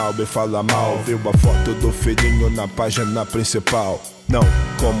jornal e fala mal. Viu a foto do filhinho na página principal. Não,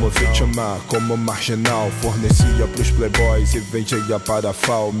 como vítima, como marginal. Fornecia pros playboys e vendia para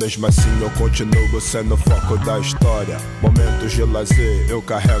FAO. Mesmo assim eu continuo sendo o foco da história. Momentos de lazer eu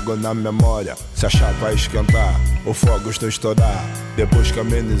carrego na memória. Se a chapa esquentar, o fogo não estourar. Depois que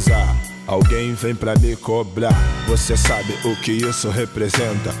amenizar, alguém vem pra me cobrar. Você sabe o que isso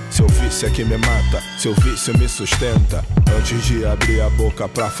representa. Seu vício é que me mata, seu vício me sustenta. Antes de abrir a boca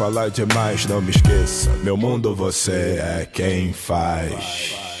pra falar demais, não me esqueça, meu mundo você é quem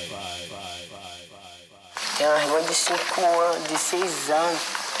faz. Tenho uma irmã de 5 anos, de 6 anos.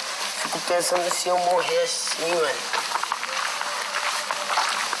 Fico pensando se eu morrer assim, mano.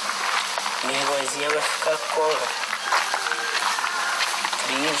 Minha irmãzinha vai ficar como?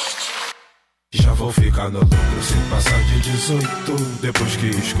 Triste. Já vou ficar no lucro se passar de 18. Depois que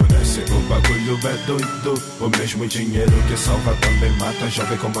escurece o bagulho é doido. O mesmo dinheiro que salva também mata. Já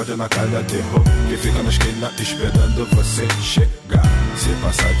vem com ódio na cara, terror que fica na esquina esperando você chegar. Se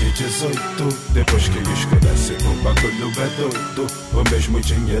passar de 18, depois que escurece o bagulho é doido. O mesmo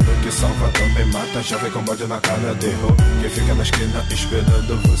dinheiro que salva também mata. Já vem com ódio na cara, terror que fica na esquina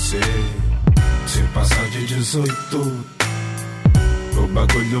esperando você. Se passar de 18, o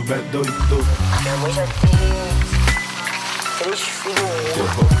bagulho é doido. Minha mãe já tem 3 filhos.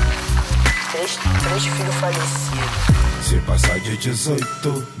 Três filhos falecidos. Se passar de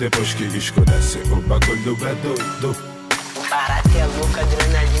 18, depois que escurece, o bagulho é doido. O barato é louco, a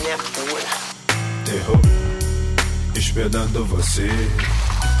adrenalina é pura. Terror esperando você.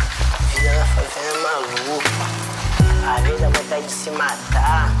 Vida na favela é maluca. Às vezes a vontade de se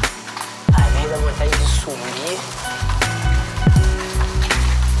matar, às vezes a vontade de sumir.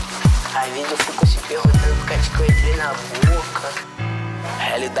 Às vezes eu fico se perguntando por que eu entrei na boca. A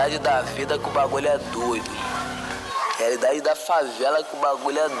realidade da vida é que o bagulho é doido. A realidade da favela é que o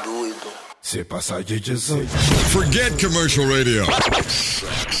bagulho é doido. Se passar de 18. Forget commercial radio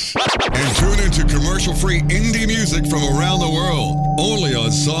and tune into commercial-free indie music from around the world. Only on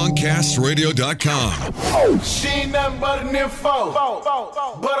songcastradio.com. She ain't nothing but an info, but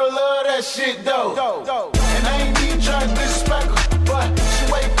I love that shit though. And I ain't even trying to disrespect her, but she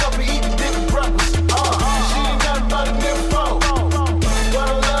wake up and eat dick breakfast. She ain't nothing but an info, but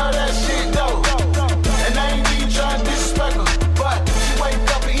I love that shit though. And I ain't even trying to disrespect her, but she wake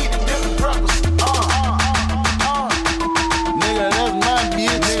up and eat dick breakfast. Nigga, that's my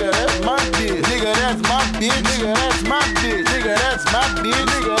bitch. Nigga, that's my bitch. Nigga, that's my bitch. Nigga, that's my bitch. Nigga, that's my bitch.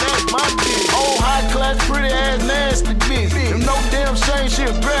 Nigga, that's my bitch. Old high class, pretty ass, nasty bitch. If no damn shame,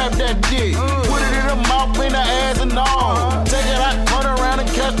 she'll grab that dick. Put it in her mouth, clean her ass and all. Take it out, turn around and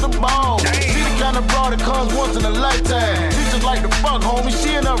catch the ball. She the kind of broad that comes once in a lifetime. She just like the fuck, homie.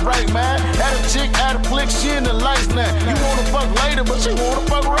 She in her right, man. Had a chick, had a flick, she in the lights now. You wanna fuck later, but she wanna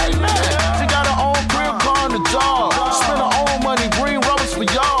fuck right now. She got her own crib, car, and a job. Spend her own money, green rubbers for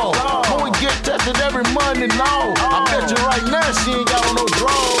y'all. When we get tested every month and all. I bet you right now she ain't got on no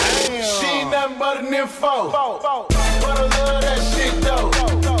drugs. She ain't nothing but an info, but I love that shit though.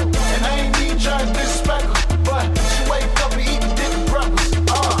 And I ain't even trying to disrespect her, but she wake up and eat dick breakfast. She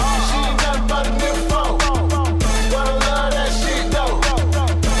ain't nothing but an info, but I love that shit though.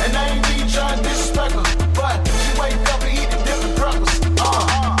 And I ain't even trying to disrespect her, but she wake up and eat dick breakfast.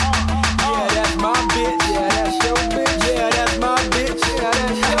 Yeah, that's my bitch. Yeah, that's your bitch. Yeah, that's my bitch. Yeah,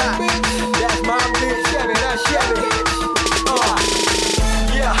 that's your bitch. That's my bitch. Chevy, that's Chevy.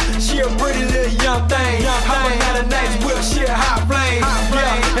 Yeah, she a pretty little young thing. Hopping got a nice whip, she a hot flame.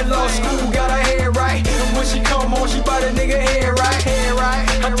 Yeah, in law school got her head right. And when she come on, she bought a nigga head right.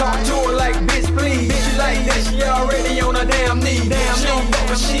 I talk to her like, bitch, please. She like that, she already on her damn knee. She don't fuck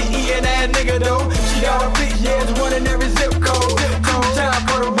with shit eating that nigga though. She got a bitch, yeah, it's one in every zip code. Two time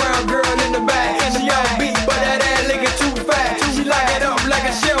for the brown girl in the back. She on beat, but that ass nigga too fat. She like it up like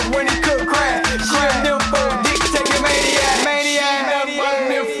a chef when he cook crack. She a nympho, dick taking maniac.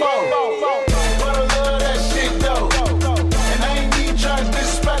 But I love that shit though. And I ain't even trying to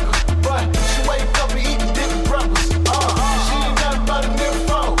disrespect her, but she wake up and eat dick breakfast. She ain't nothing but an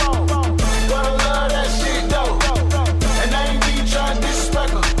info, but I love that shit though. And I ain't even trying to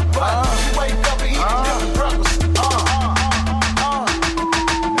disrespect her, but she wake up and eat dick breakfast.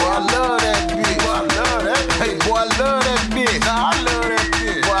 Boy, I love that bitch. Boy, I love that bitch. Hey, boy, I love that bitch. I love that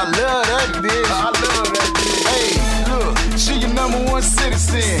bitch. Boy, I love that bitch. I love that bitch. Hey, look, she your number one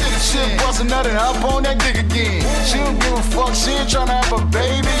citizen. She'll bust a nut and hop on that dick again. She don't give a fuck, she ain't tryna have a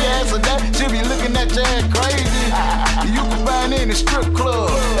baby. Ass or that, she'll be looking at your ass crazy. You can find her in the strip club,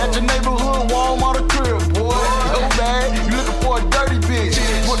 at your neighborhood Walmart or crib, boy. Yo, bad, you looking for a dirty bitch.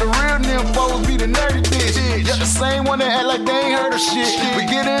 But the real nymphos be the nerdy bitch. Got the same one that act like they ain't heard of shit. We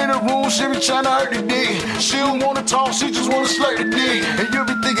get her in the room, she be tryna hurt the dick. She don't wanna talk, she just wanna slurp the dick. And you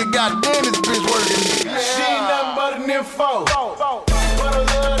be thinking, goddamn, this bitch working. She ain't nothing but an info, but I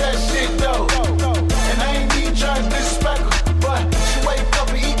love that shit though. And I ain't even trying to disrespect her, but she wake up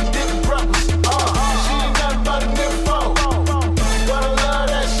and eat dick breakfast. She ain't nothing but an info, but I love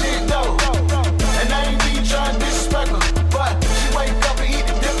that shit though. And I ain't even trying to disrespect her, but she wake up and eat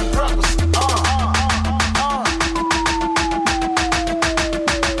dick breakfast.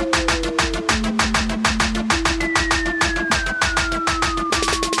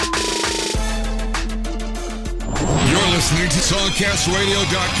 You're listening to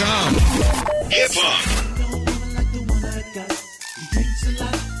songcastradio.com. Hip hop.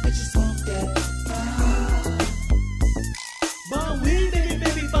 Bon weed, baby,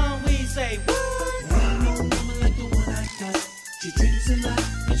 baby, bon weed, say what? She drinks a lot,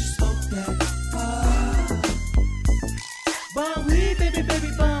 and she smoke that. Bon weed, baby,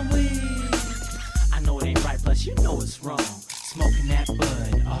 baby, bon weed. I know it ain't right, plus you know it's wrong. Smoking that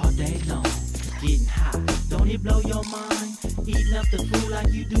bud all day long, getting high. Don't it blow your mind? Eating up the food like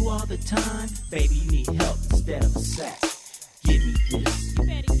you do all the time. Baby, you need help instead of a sack. Give me this. You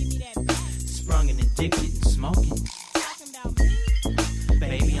better give me that back. Sprung and addicted and smoking.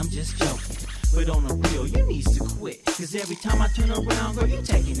 Baby, I'm just joking. But on the real, you needs to quit. Cause every time I turn around, girl, you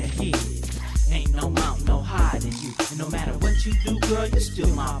taking a hit. Ain't no mountain, no hiding you. And no matter what you do, girl, you're still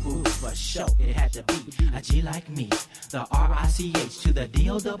my boo. For sure, it had to be a G like me. The R-I-C-H to the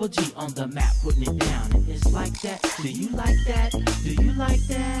D-O-double-G on the map, putting it down. And it's like that. Do you like that? Do you like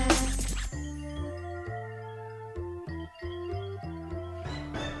that?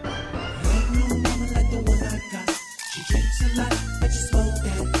 Ain't no woman like the one I got. She drinks a lot, but she smoke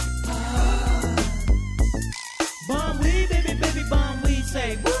that. Bomb weed, baby, baby, bomb weed,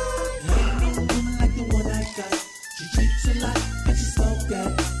 say what? Ain't no woman like the one I got. She drinks a lot, but she smoke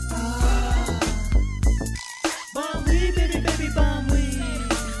that. Bomb weed, baby, baby, bomb weed.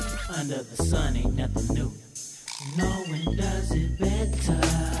 Under the sun ain't nothing new. No one does it better.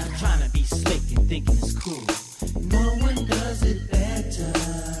 Trying to be slick and thinking it's cool. No one does it better.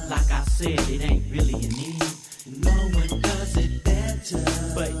 Like I said, it ain't really a need. No one does it better.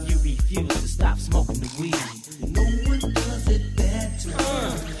 But you refuse to stop smoking the weed. No one does it better.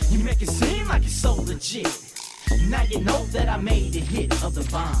 You make it seem like it's so legit. Now you know that I made a hit of the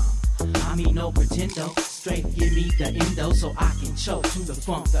bomb. I mean no pretendo. Straight give me the endo so I can choke to the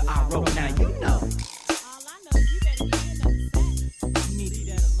funk that I wrote. Now you know. You need to leave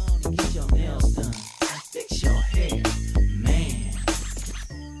that alone and get your nails done. And fix your hair, man.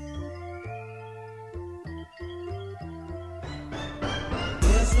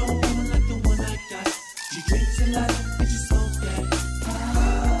 There's no woman like the one I got. She drinks a lot, but she smoke that.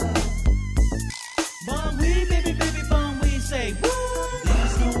 Bomb weed, baby, baby, bomb weed, say what?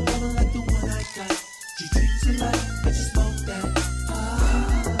 There's no woman like the one I got. She drinks a lot, but she smoke that.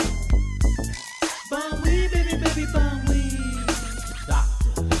 Bomb weed, baby, baby, bomb weed.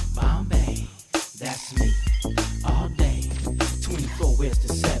 Dr. Bombay, that's me. All day, 24 west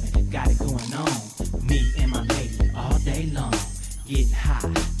to 7, got it going on. Me and my lady all day long. Getting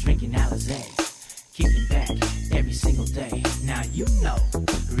high, drinking Alizé. Kicking back every single day. Now you know,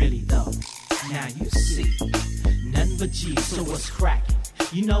 really though. Now you see, nothing but G, so what's cracking?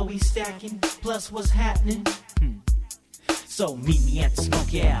 You know we stacking, plus what's happening? So meet me at the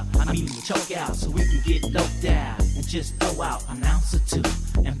smoke out. I mean the choke out, so we can get loped out. And just throw out an ounce or two,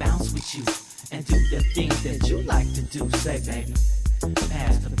 and bounce with you. And do the things that you like to do. Say baby,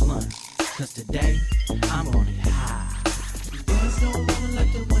 pass the blunt. Cause today, I'm on it high. There's no woman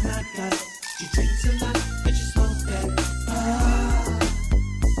like the one I got. She drinks a lot, and she smokes that.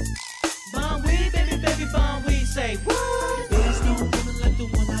 Bomb weed, baby, baby, bomb weed, say what? There's no woman like the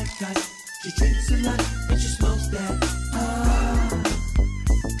one I got. She drinks a lot, and she smokes that.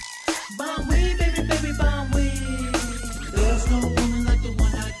 Bomb weed, baby, baby, bomb weed. There's no woman like the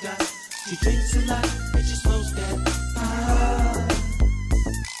one I got. She drinks a lot, and she smokes that.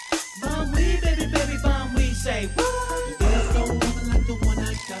 Bomb weed, baby, baby, bomb weed, say what? There's no woman like the one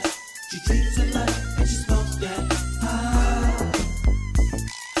I got. She drinks a lot, and she smokes that.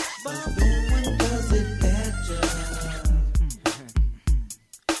 But no one does it better.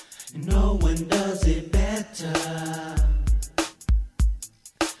 No one does it better.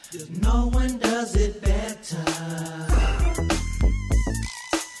 No one does it better.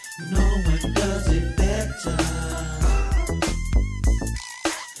 No one does it better.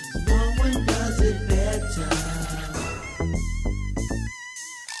 No one does it better.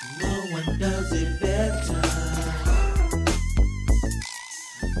 No one does it better.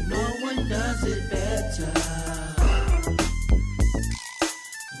 No one does it better.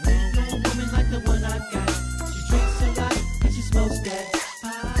 Ain't no woman like the one I got. She drinks a lot and she smokes that.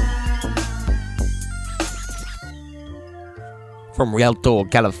 From Rialto,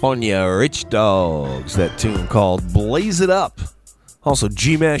 California, Rich Dogs. That tune called Blaze It Up. Also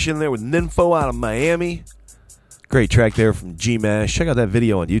G-Mash in there with Nympho out of Miami. Great track there from G-Mash. Check out that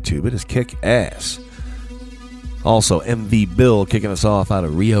video on YouTube. It is kick-ass. Also, MV Bill kicking us off out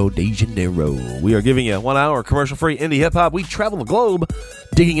of Rio de Janeiro. We are giving you 1 hour commercial-free indie hip-hop. We travel the globe,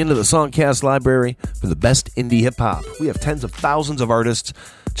 digging into the Songcast library for the best indie hip-hop. We have tens of thousands of artists,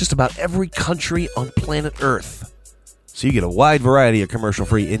 just about every country on planet Earth. So you get a wide variety of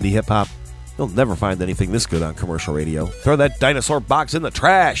commercial-free indie hip-hop. You'll never find anything this good on commercial radio. Throw that dinosaur box in the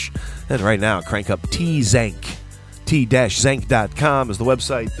trash. And right now, crank up T-Zank. T-Zank.com is the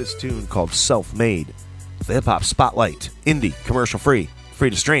website. This tune called Self-Made. It's the hip-hop spotlight. Indie, commercial-free, free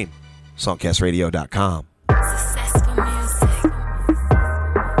to stream. Songcastradio.com. Successful music.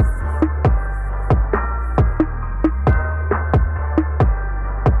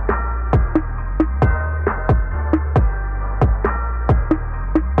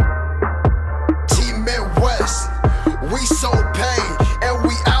 We so pain, and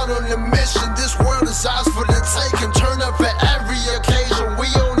we out on the mission. This world is ours for the taking. Turn up at every occasion. We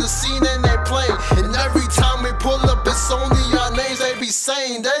on the scene and they play. And every time we pull up, it's only our names they be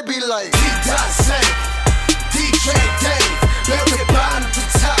saying. They be like,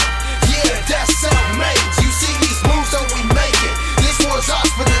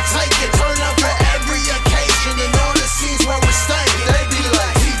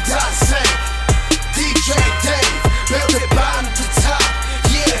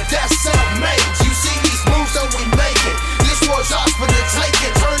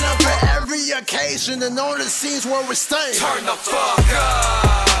 occasion and on the scenes where we're staying. Turn the fuck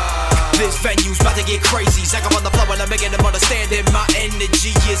up. This venue's about to get crazy. Zach, I'm on the floor and I'm making them understand it. My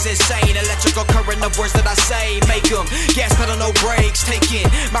energy is insane. Electrical current, the words that I say make them gas pedal, no brakes. Taking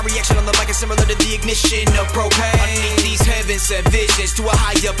my reaction on the mic is similar to the ignition of propane. Underneath these heavens and visions to a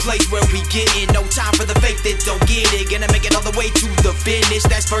higher place where we getting no time for the fake that don't get it. Gonna make it all the way to the finish.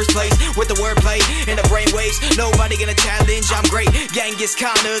 That's first place with the wordplay and the brainwaves. Nobody gonna challenge. I'm great. Gang is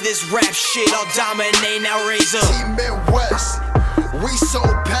kinda this rap shit. I'll dominate now. Raise up. Team Midwest, we so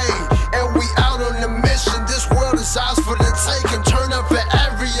paid. And we out on the mission. This world is ours for the taking. Turn up at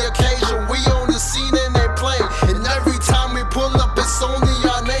every occasion. We on the scene and they playing. And every time we pull up, it's only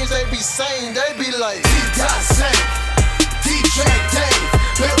our names they be saying. They be like T-Zank, DJ Dave,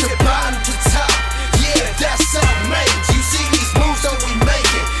 built it bottom to top. Yeah, that's self-made. You see these moves that we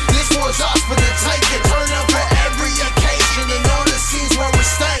making. This one's ours for the taking. Turn up at every occasion and on the scenes where we're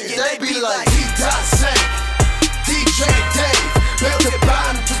staying. They be like T-Zank, DJ Dave, built it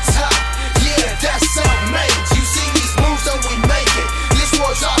bottom to top. Yeah, that's self-made. You see these moves that we making. This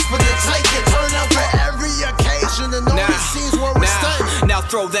was ours for the taking. Turn up for every occasion and all the scenes where we're staying. Now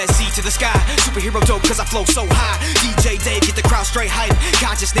throw that Z to the sky. Superhero dope cause I flow so high. DJ Dave get the crowd straight hype.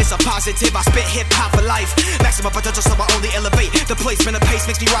 Consciousness, I'm positive. I spit hip-hop for life. Maximum potential so I only elevate. The placement of pace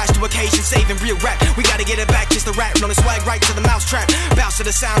makes me rise to occasion. Saving real rap. We gotta get it back just the rap. On the swag right to the mousetrap. Bounce to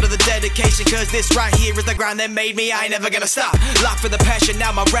the sound of the dedication. Cause this right here is the grind that made me. I ain't never gonna stop. Lock for the passion.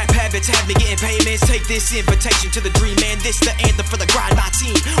 Now my rap habits have me getting payments. Take this invitation to the dream, man. This the anthem for the grind. My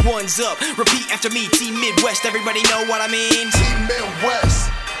team, one's up. Repeat after me. Team Midwest. Everybody know what I mean. Team Midwest.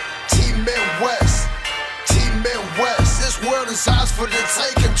 Team Midwest. Team Midwest. This world is ours for the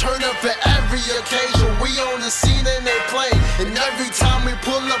taking. Turn up at every occasion. We on the scene and they playing. And every time we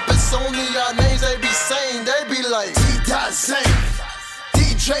pull up, it's only our names they be saying. They be like T-Zank,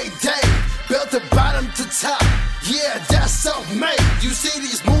 DJ Dave, built the bottom to top. Yeah, that's self-made. You see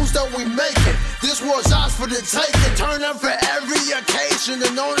these moves that we making. This was ours for the taking. Turn up for every occasion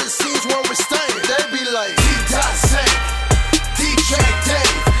and on the scenes where we're staying. They be like T-Zank, DJ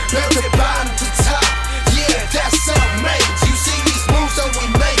Dave, built the bottom to top. Yeah, that's self-made. You see these moves that we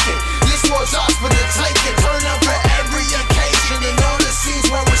making. This was ours for the taking. Turn up for every occasion and on the scenes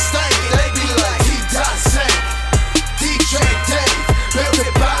where we're staying. They be like T-Zank, DJ Dave, built the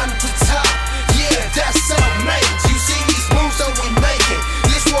bottom to top. Yeah, that's self-made. You see these moves that we making.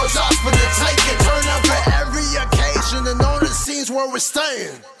 This was ours for the taking. Turn up for every occasion and on the scenes where we're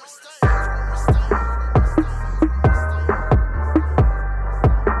staying.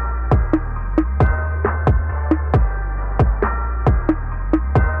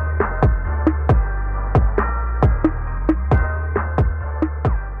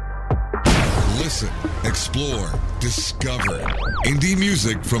 Listen, explore, discover indie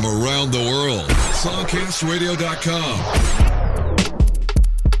music from around the world. Songcastradio.com.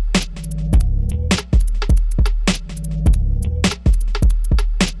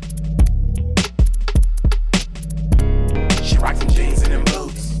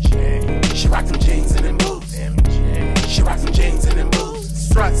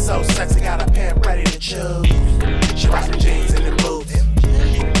 So sexy, got a pimp ready to choose. She rocks some jeans and them boots.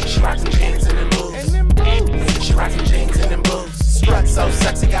 She rocks some jeans and them boots. She rocks some jeans and them boots. Strut so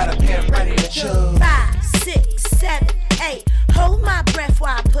sexy, got a pimp ready to choose. 5, 6, 7, 8. Hold my breath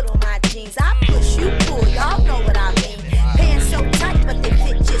while I put on my jeans. I push, you pull, y'all know what I mean. Pants so tight, but they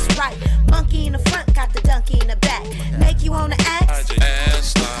fit just right. Monkey in the front, got the donkey in the back. Make you wanna act?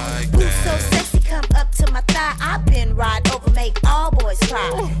 Ass like Boots so sexy, come up to my thigh. I've been ride over, make all boys cry.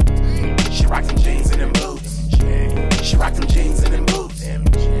 She rocks some jeans and them boots. She rocks some jeans and them boots.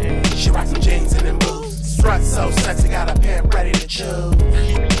 She rocks some jeans and them boots. Strut so sexy, got a pimp ready to choose.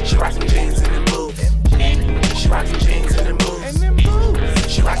 She rocks some jeans and them boots. She rocks some jeans and them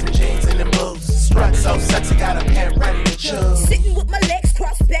boots. She rocks some jeans and them boots. Strut so sexy, got a pimp ready to choose. Sitting with my legs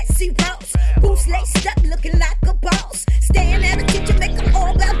crossed, Betsy Ross. Boots laced up, looking like a boss. Staying at attention, make them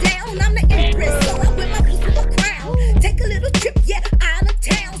all bow down. I'm the Empress, so I wear my boots with a crown. Take a little trip, yeah, out of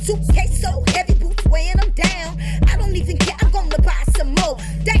town. Suitcase so heavy, boots weighing them down. I don't even care, I'm gonna buy some more.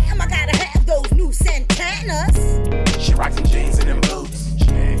 Damn, I gotta have those new Santanas. She rocks some jeans and them boots.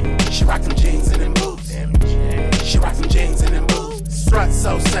 She rocks some jeans and them boots. She rocks some jeans and them boots. Strut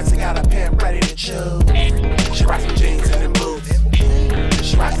so sexy, got a pimp ready to choose. She rocks some jeans and them boots.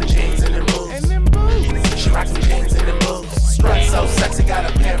 She rocks some jeans and them boots. She rocks some jeans and them boots. Strut so sexy, got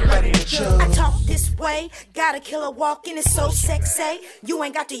a pimp ready to choose. I talk this way, got a killer walking, it's so sexy. You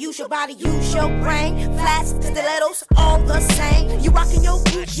ain't got to use your body, use your brain. Flats, stilettos, all the same. You rocking your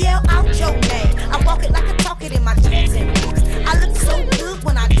boots, yell out your name. I walk it like I talk it in my jeans and boots. I look so good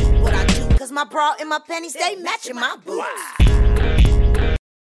when I do what I do, cause my bra and my panties, they matching my boots.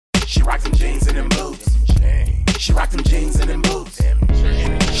 She rock them jeans and them boots. She rock them jeans and them boots.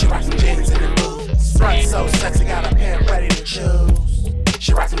 She rock them jeans and them boots. Strut so sexy, got a pimp ready to choose.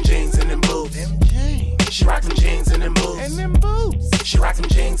 She rock them jeans and them boots. She rock them jeans and them boots. She rock them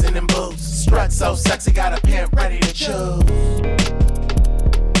jeans and them boots. Strut so sexy, got a pimp ready to choose.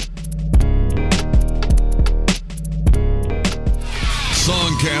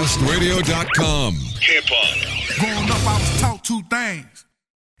 Songcastradio.com. Hip hop. Growing up, I was taught two things,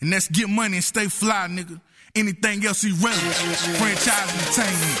 and that's get money and stay fly, nigga. Anything else irrelevant. Franchise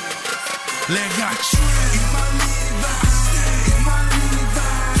entertainment. Let God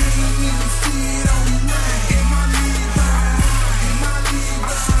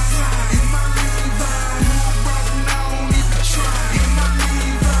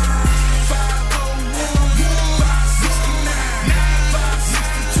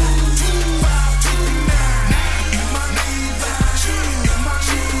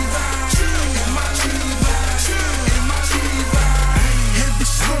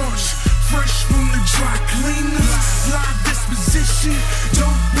dry cleaner, fly disposition,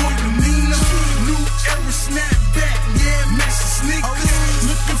 dope boy demeanor, new era snapback, yeah, matching sneakers,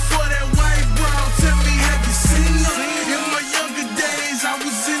 looking for that white brown, tell me have you seen her? In my younger days, I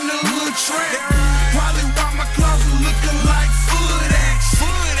was in the hood trap, probably why my closet looking like foot action,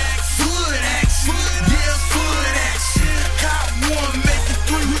 yeah, foot action, cop one, make it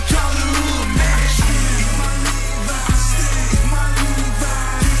three, we call it hood match.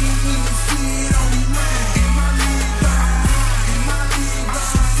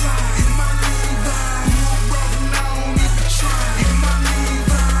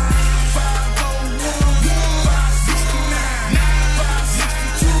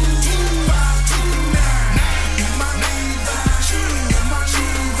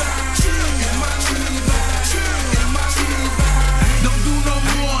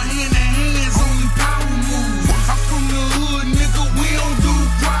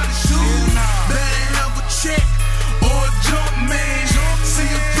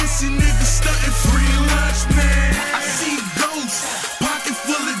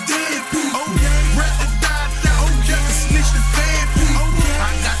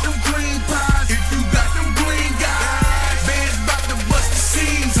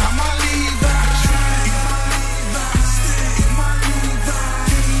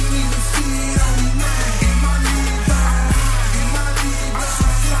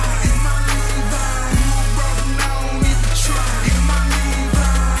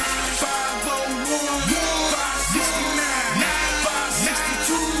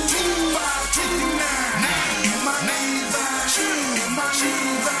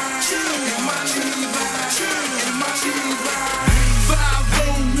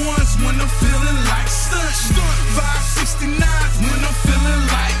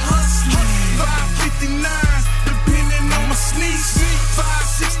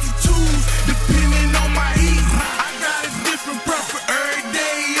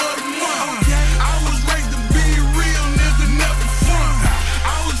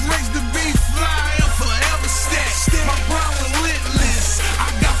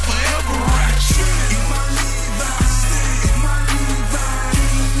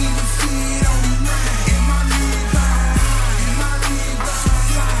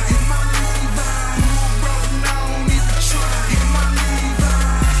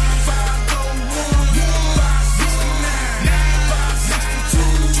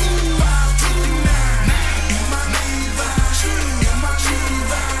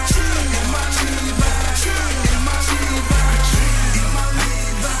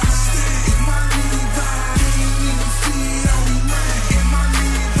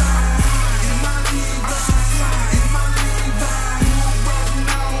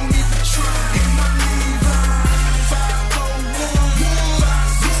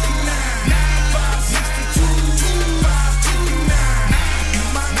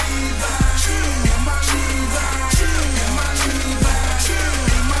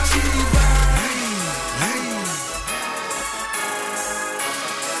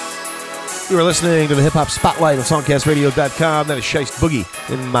 You are listening to the Hip Hop Spotlight on SongcastRadio.com. That is Shiest Boogie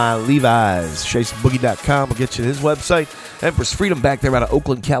in my Levi's. ShiestBoogie.com will get you to his website. Empress Freedom back there out of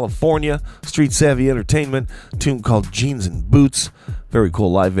Oakland, California. Street Savvy Entertainment. A tune called Jeans and Boots. Very cool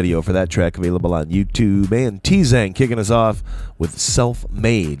live video for that track available on YouTube. And T-Zank kicking us off with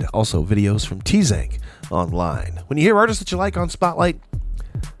Self-Made. Also videos from T-Zank online. When you hear artists that you like on Spotlight,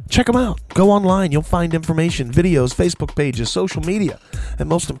 Check them out. Go online. You'll find information, videos, Facebook pages, social media. And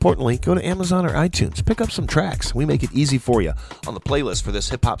most importantly, go to Amazon or iTunes. Pick up some tracks. We make it easy for you on the playlist for this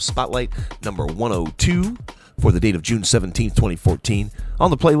Hip Hop Spotlight number 102 for the date of June 17th, 2014. On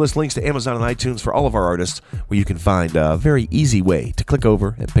the playlist, links to Amazon and iTunes for all of our artists, where you can find a very easy way to click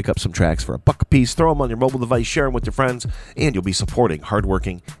over and pick up some tracks for $1 a piece. Throw them on your mobile device, share them with your friends, and you'll be supporting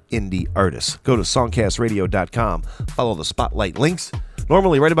hardworking indie artists. Go to songcastradio.com. Follow the Spotlight links.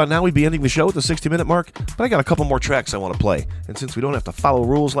 Normally, right about now, we'd be ending the show at the 60-minute mark, but I got a couple more tracks I want to play. And since we don't have to follow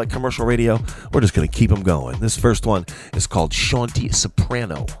rules like commercial radio, we're just going to keep them going. This first one is called Shawty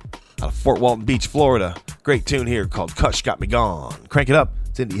Saprano out of Fort Walton Beach, Florida. Great tune here called Kush Got Me Gone. Crank it up.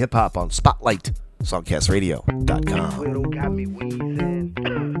 It's indie hip-hop on Spotlight, songcastradio.com. Widow got me wheezing.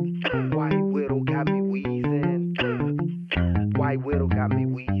 White widow got me wheezing. White widow got me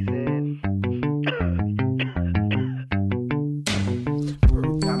wheezing.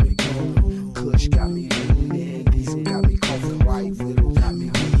 Got me going. Kush got me leaning. Diesel got me coughing. White widow got me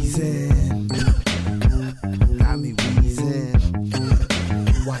wheezing. Got me wheezing.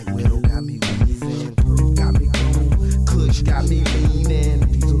 White widow got me wheezing. Got me going. Kush got me leaning.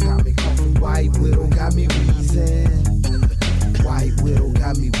 Diesel got me coughing. White widow got me wheezing. White widow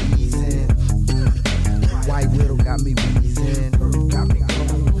got me wheezing. White widow got me wheezing. Got me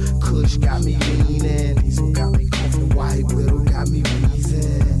going. Kush got me leaning. Diesel got me coughing. White widow got me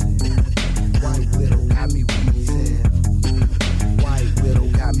wheezing. White widow got me wheezing. White widow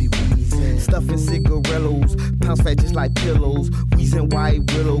got me wheezing. Stuffing cigarillos, pounds fat just like pillows. Wheezing white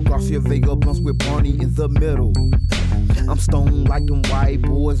widow, Garcia Vega blunts with Barney in the middle. I'm stoned like them white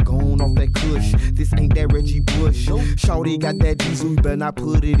boys gone off that kush. This ain't that Reggie Bush. Shawty got that diesel, you better not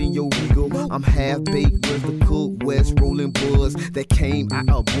put it in your Regal. I'm half baked with the cook, West rolling buzz that came out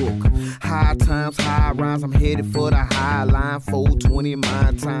a book. High times, high rhymes, I'm headed for the high line. 420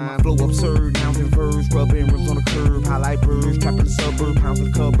 my time. Flow absurd, nouns and verbs, rubbing rims on the curb. Highlight birds, trapping the suburb, pounds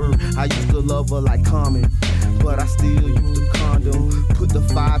in the cupboard. I used to love her like Common, but I still use the condom. Put the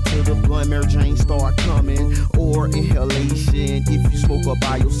fire to the blunt, Mary Jane start coming. Or inhalation. If you smoke up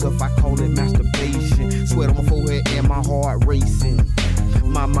by yourself, I call it masturbation. Sweat on my forehead and my heart racing.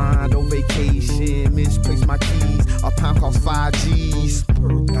 My mind on vacation. Misplaced my keys. A pound cost 5 G's.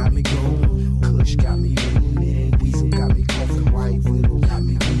 Perk got me going. Kush got me leaning. Weasel got me coughing. White widow got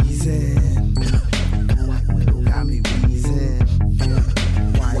me wheezing. White widow got me wheezing.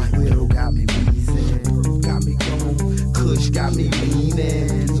 White widow got me wheezing. Perk got me going. Kush got me leaning.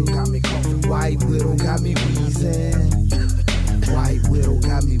 Weasel got me coughing. White widow got me wheezing. White widow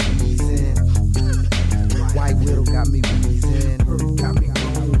got me wheezing. White widow got me wheezing. Got me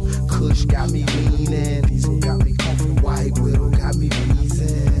going. Kush got me leaning. Diesel got me coughing. White widow got me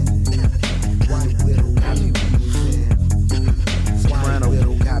wheezing. White widow got me wheezing. White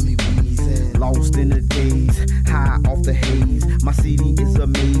widow got me wheezing. Lost in the days, high off the haze. My city is a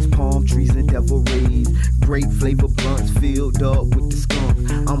maze, palm trees and devil rays. Great flavor blunts filled up with the skunk.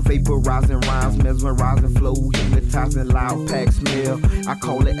 I'm vaporizing rhymes, mesmerizing flow, hypnotizing loud pack smell. I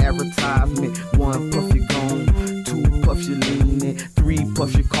call it advertisement. 1 puff you gone, 2 puffs you leaning, 3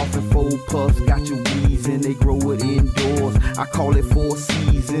 puffs you coughing, 4 puffs got you wheezing. They grow it indoors. I call it 4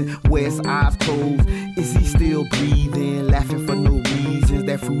 seasons. Where's eyes closed? Is he still breathing? Laughing for no reasons.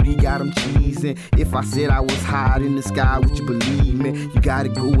 That fruity got him cheesing. If I said I was high in the sky, would you believe me? You gotta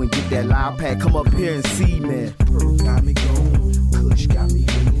go and get that loud pack. Come up here and see me. Pearl got me going. Kush got me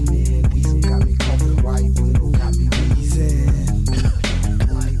leaning. Weasel got me coughing. White widow got me wheezing.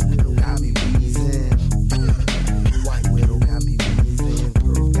 White widow got me wheezing. White widow got me wheezing.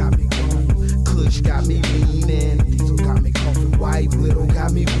 Pearl got me going. Kush got me leaning. Diesel got me coughing. White widow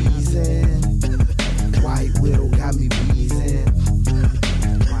got me wheezing. White widow got me wheezing.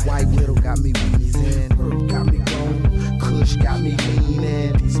 White widow got me wheezing. Pearl got me going. Kush got me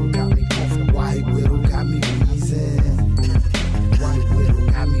leaning. Diesel got me coughing. White widow got me wheezing. White widow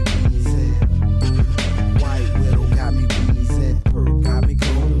got me wheezing. White widow got me wheezing. Pearl got me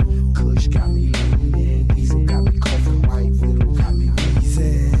going. Kush got me leaning. Diesel got me coughing. White widow got me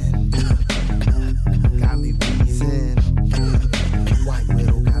wheezing. Got me wheezing. White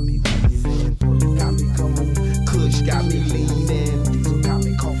widow got me wheezing. Pearl got me going. Kush got me leaning. Diesel got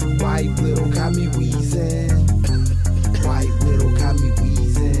me coughing. White widow got me wheezing. White widow got me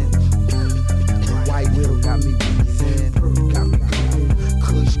wheezing. White widow got me wheezing. Pearl got me going.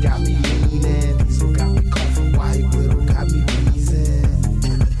 Kush got me leaning. Diesel got me coughing. White widow got me wheezing.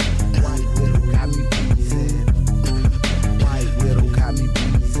 White widow got me wheezing. White widow got me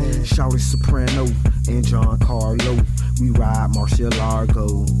wheezing. Shawty Saprano and John Carlo. We ride Marcia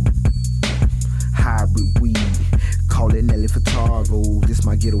Largo. Hybrid weed. call it Nelly Fargo. This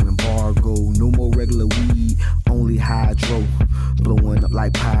my ghetto embargo. No more regular weed, only hydro. Blowing up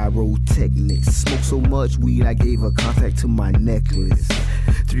like pyrotechnics. Smoke so much weed, I gave a contact to my necklace.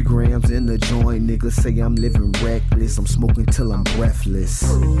 3 grams in the joint, niggas say I'm living reckless. I'm smoking till I'm breathless.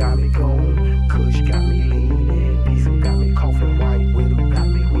 Perk got me going, Kush got me leaning. Diesel got me coughing, White Widow got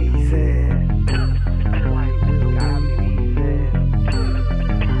me wheezing. White Widow got me wheezing.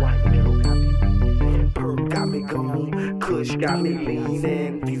 White Widow got me wheezing. Perk got me going, Kush got me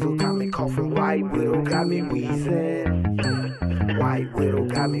leaning. Diesel got me coughing, White Widow got me wheezing. White Widow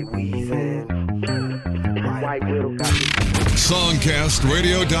got me wheezing. White Widow got me wheezing.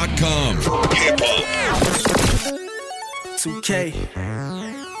 Songcastradio.com. Hip hop. 2K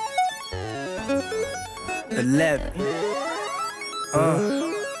 11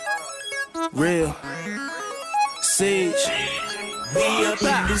 Real Cige. We up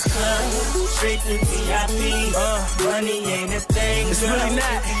in this club, straight to VIP. Money ain't a thing, it's girl. really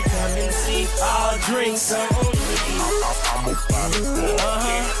not. Come and see all drinks on me. I'm about it,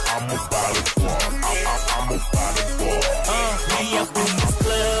 I'm about it, I'm about it. We up in this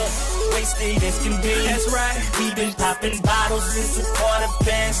club, wasted as can be. That's right. We been popping bottles since the quarter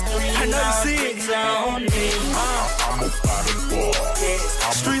past 3. I know you see it. On me. I'm about it,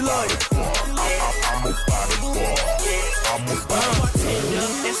 Street lawyer. I'm about it, I'm about it.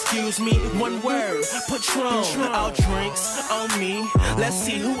 Excuse me, one word, Patron. All drinks on me. Let's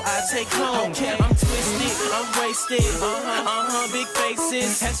see who I take home. I'm twisted, I'm wasted. Big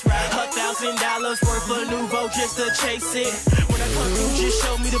faces. That's right. $1,000 worth of Nouveau just to chase it. When I come through, just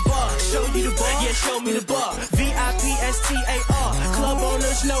show me the bar. Show you the bar. Yeah, show me the bar. VIPSTAR. Club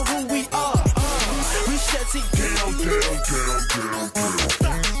owners know who we are. We shut it down.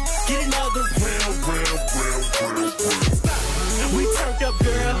 Get another real. We turned up,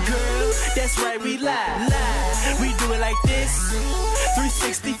 girl. That's right, we live. We do it like this,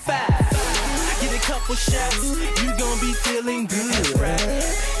 365. Get a couple shots, you gon' be feeling good.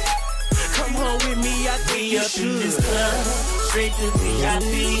 Come home with me, I think you up should. in this club, straight to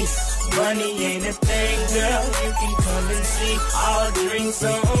VIP. Money ain't a thing, girl. You can come and see all drinks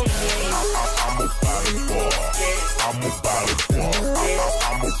on me. I'm about it, I'm about it,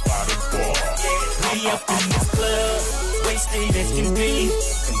 I'm about it. We up in this club, wasted as can be.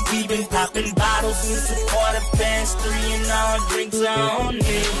 And we been popping bottles since the quarter past 3 and all drinks on me.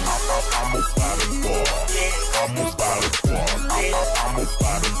 I'm about it, I'm about it, I'm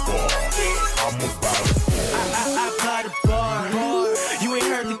about it, I'm about it. I by the bar. You ain't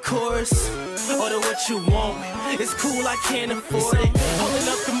heard the chorus. Order what you want. It's cool, I can't afford it. Holding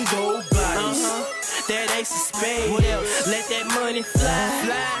up them gold bottles. That ace of spades. What else? Let that money fly.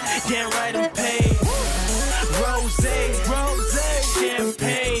 Damn right I'm paid. Rose,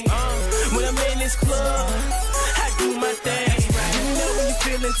 champagne. When I'm in this club, I do my thing. You know when you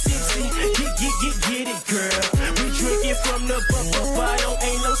feeling tipsy, get it, girl. We drinking from the bottle,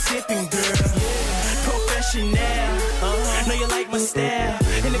 ain't no sipping, girl. Professional, know you like my style.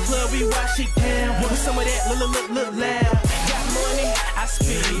 In the club we wash it down. Want some of that, look loud. Got money, I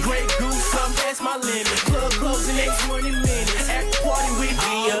spend it. Great goose, come past my limit. Club closing in 20 minutes. At the party we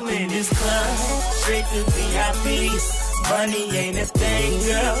be up in this club, straight to VIP. Money ain't a thing,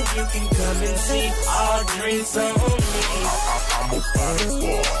 girl. You can come and see all drinks on me. I'm about it,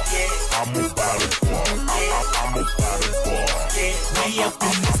 I'm about it, I'm about it. We up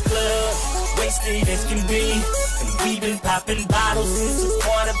in this club, wasted as can be. And we been popping bottles since the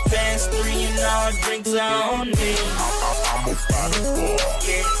quarter past 3 and all drinks on me. I'm about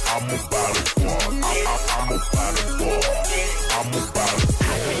it, I'm about it, I'm about it, I'm about it. I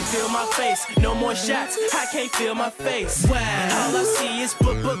can't feel my face, no more shots, I can't feel my face. Wow. All I see is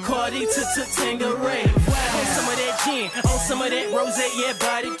Bacardi to Tangeray. Wow. On some of that gin, on some of that rosé, yeah,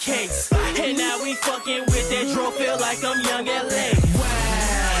 by the case. And now we fucking with that draw, feel like I'm young LA.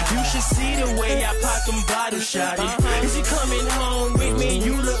 Wow. You should see the way I pop them bottles, Shawty. Is you coming home with me?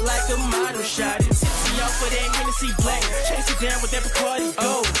 You look like a model, Shawty. Tipsy off of that Hennessy black, chase it down with that Bacardi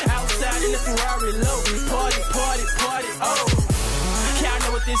gold. Outside in the Ferrari low, party, oh. Y'all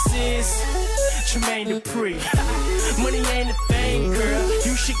know what this is, Tremaine Dupree. Money ain't a thing, girl,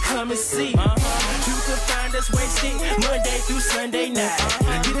 you should come and see. You can find us wasted Monday through Sunday night.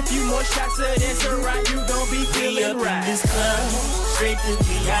 Get a few more shots of this, alright, you gon' be feeling right. This club, straight to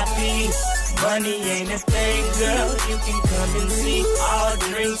VIP. Money ain't a thing, girl, you can come and see all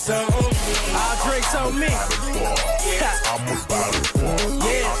drinks on me. All drinks on me. I'm about it,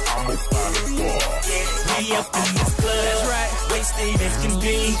 I'm about it. We up in this club, that's right. Wasted as can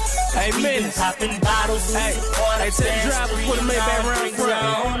be. Hey, we man. been popping bottles since the quarter Hey, tell the driver, put a Maybach round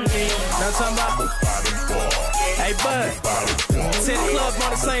front. Now talking about. Hey, Hey, bud. 10 club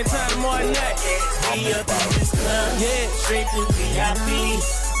on the same time tomorrow night. We up in this club. Yeah. Straight to VIP.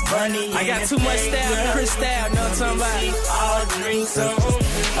 Money I got too much style, Chris style, know what I'm talking about? All drinks on.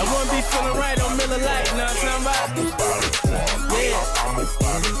 I wouldn't be feeling right on Miller Lite, know what I'm talking about? Yeah.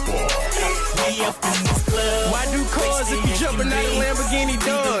 We up in this club. Why do cars if you jumping out of Lamborghini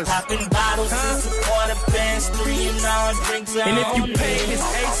doors? Popping bottles, it's a quarter past 3 and all drinks on. And if you pay, it's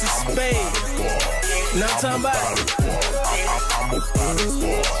ace of spades. Know what I'm talking about?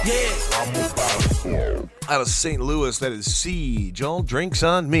 Yeah. Out of St. Louis, that is Cige, All Drinks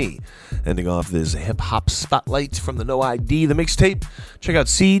on Me. Ending off this hip-hop spotlight from the No ID, the mixtape. Check out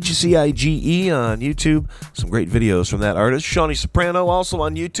Cige, C-I-G-E, on YouTube. Some great videos from that artist. Shawny Saprano, also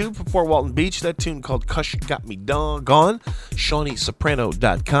on YouTube, from Fort Walton Beach. That tune called Kush Got Me Gone.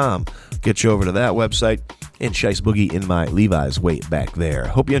 ShawnySoprano.com. Get you over to that website. And Shiest Boogey in my Levi's way back there.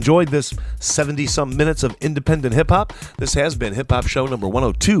 Hope you enjoyed this 70-some minutes of independent hip-hop. This has been Hip Hop Show number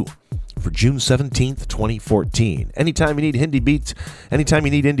 102. For June 17th, 2014. Anytime you need indie beats,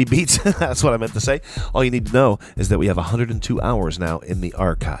 that's what I meant to say. All you need to know is that we have 102 hours now in the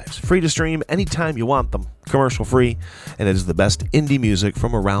archives. Free to stream anytime you want them, commercial free, and it is the best indie music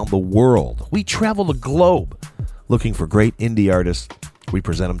from around the world. We travel the globe looking for great indie artists. We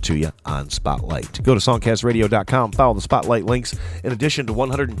present them to you on Spotlight. Go to songcastradio.com, follow the Spotlight links. In addition to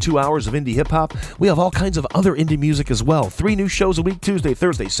 102 hours of indie hip-hop, we have all kinds of other indie music as well. 3 new shows a week, Tuesday,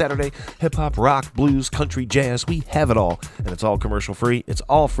 Thursday, Saturday. Hip-hop, rock, blues, country, jazz. We have it all, and it's all commercial-free. It's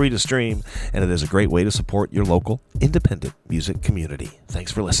all free to stream, and it is a great way to support your local independent music community.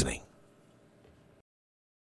 Thanks for listening.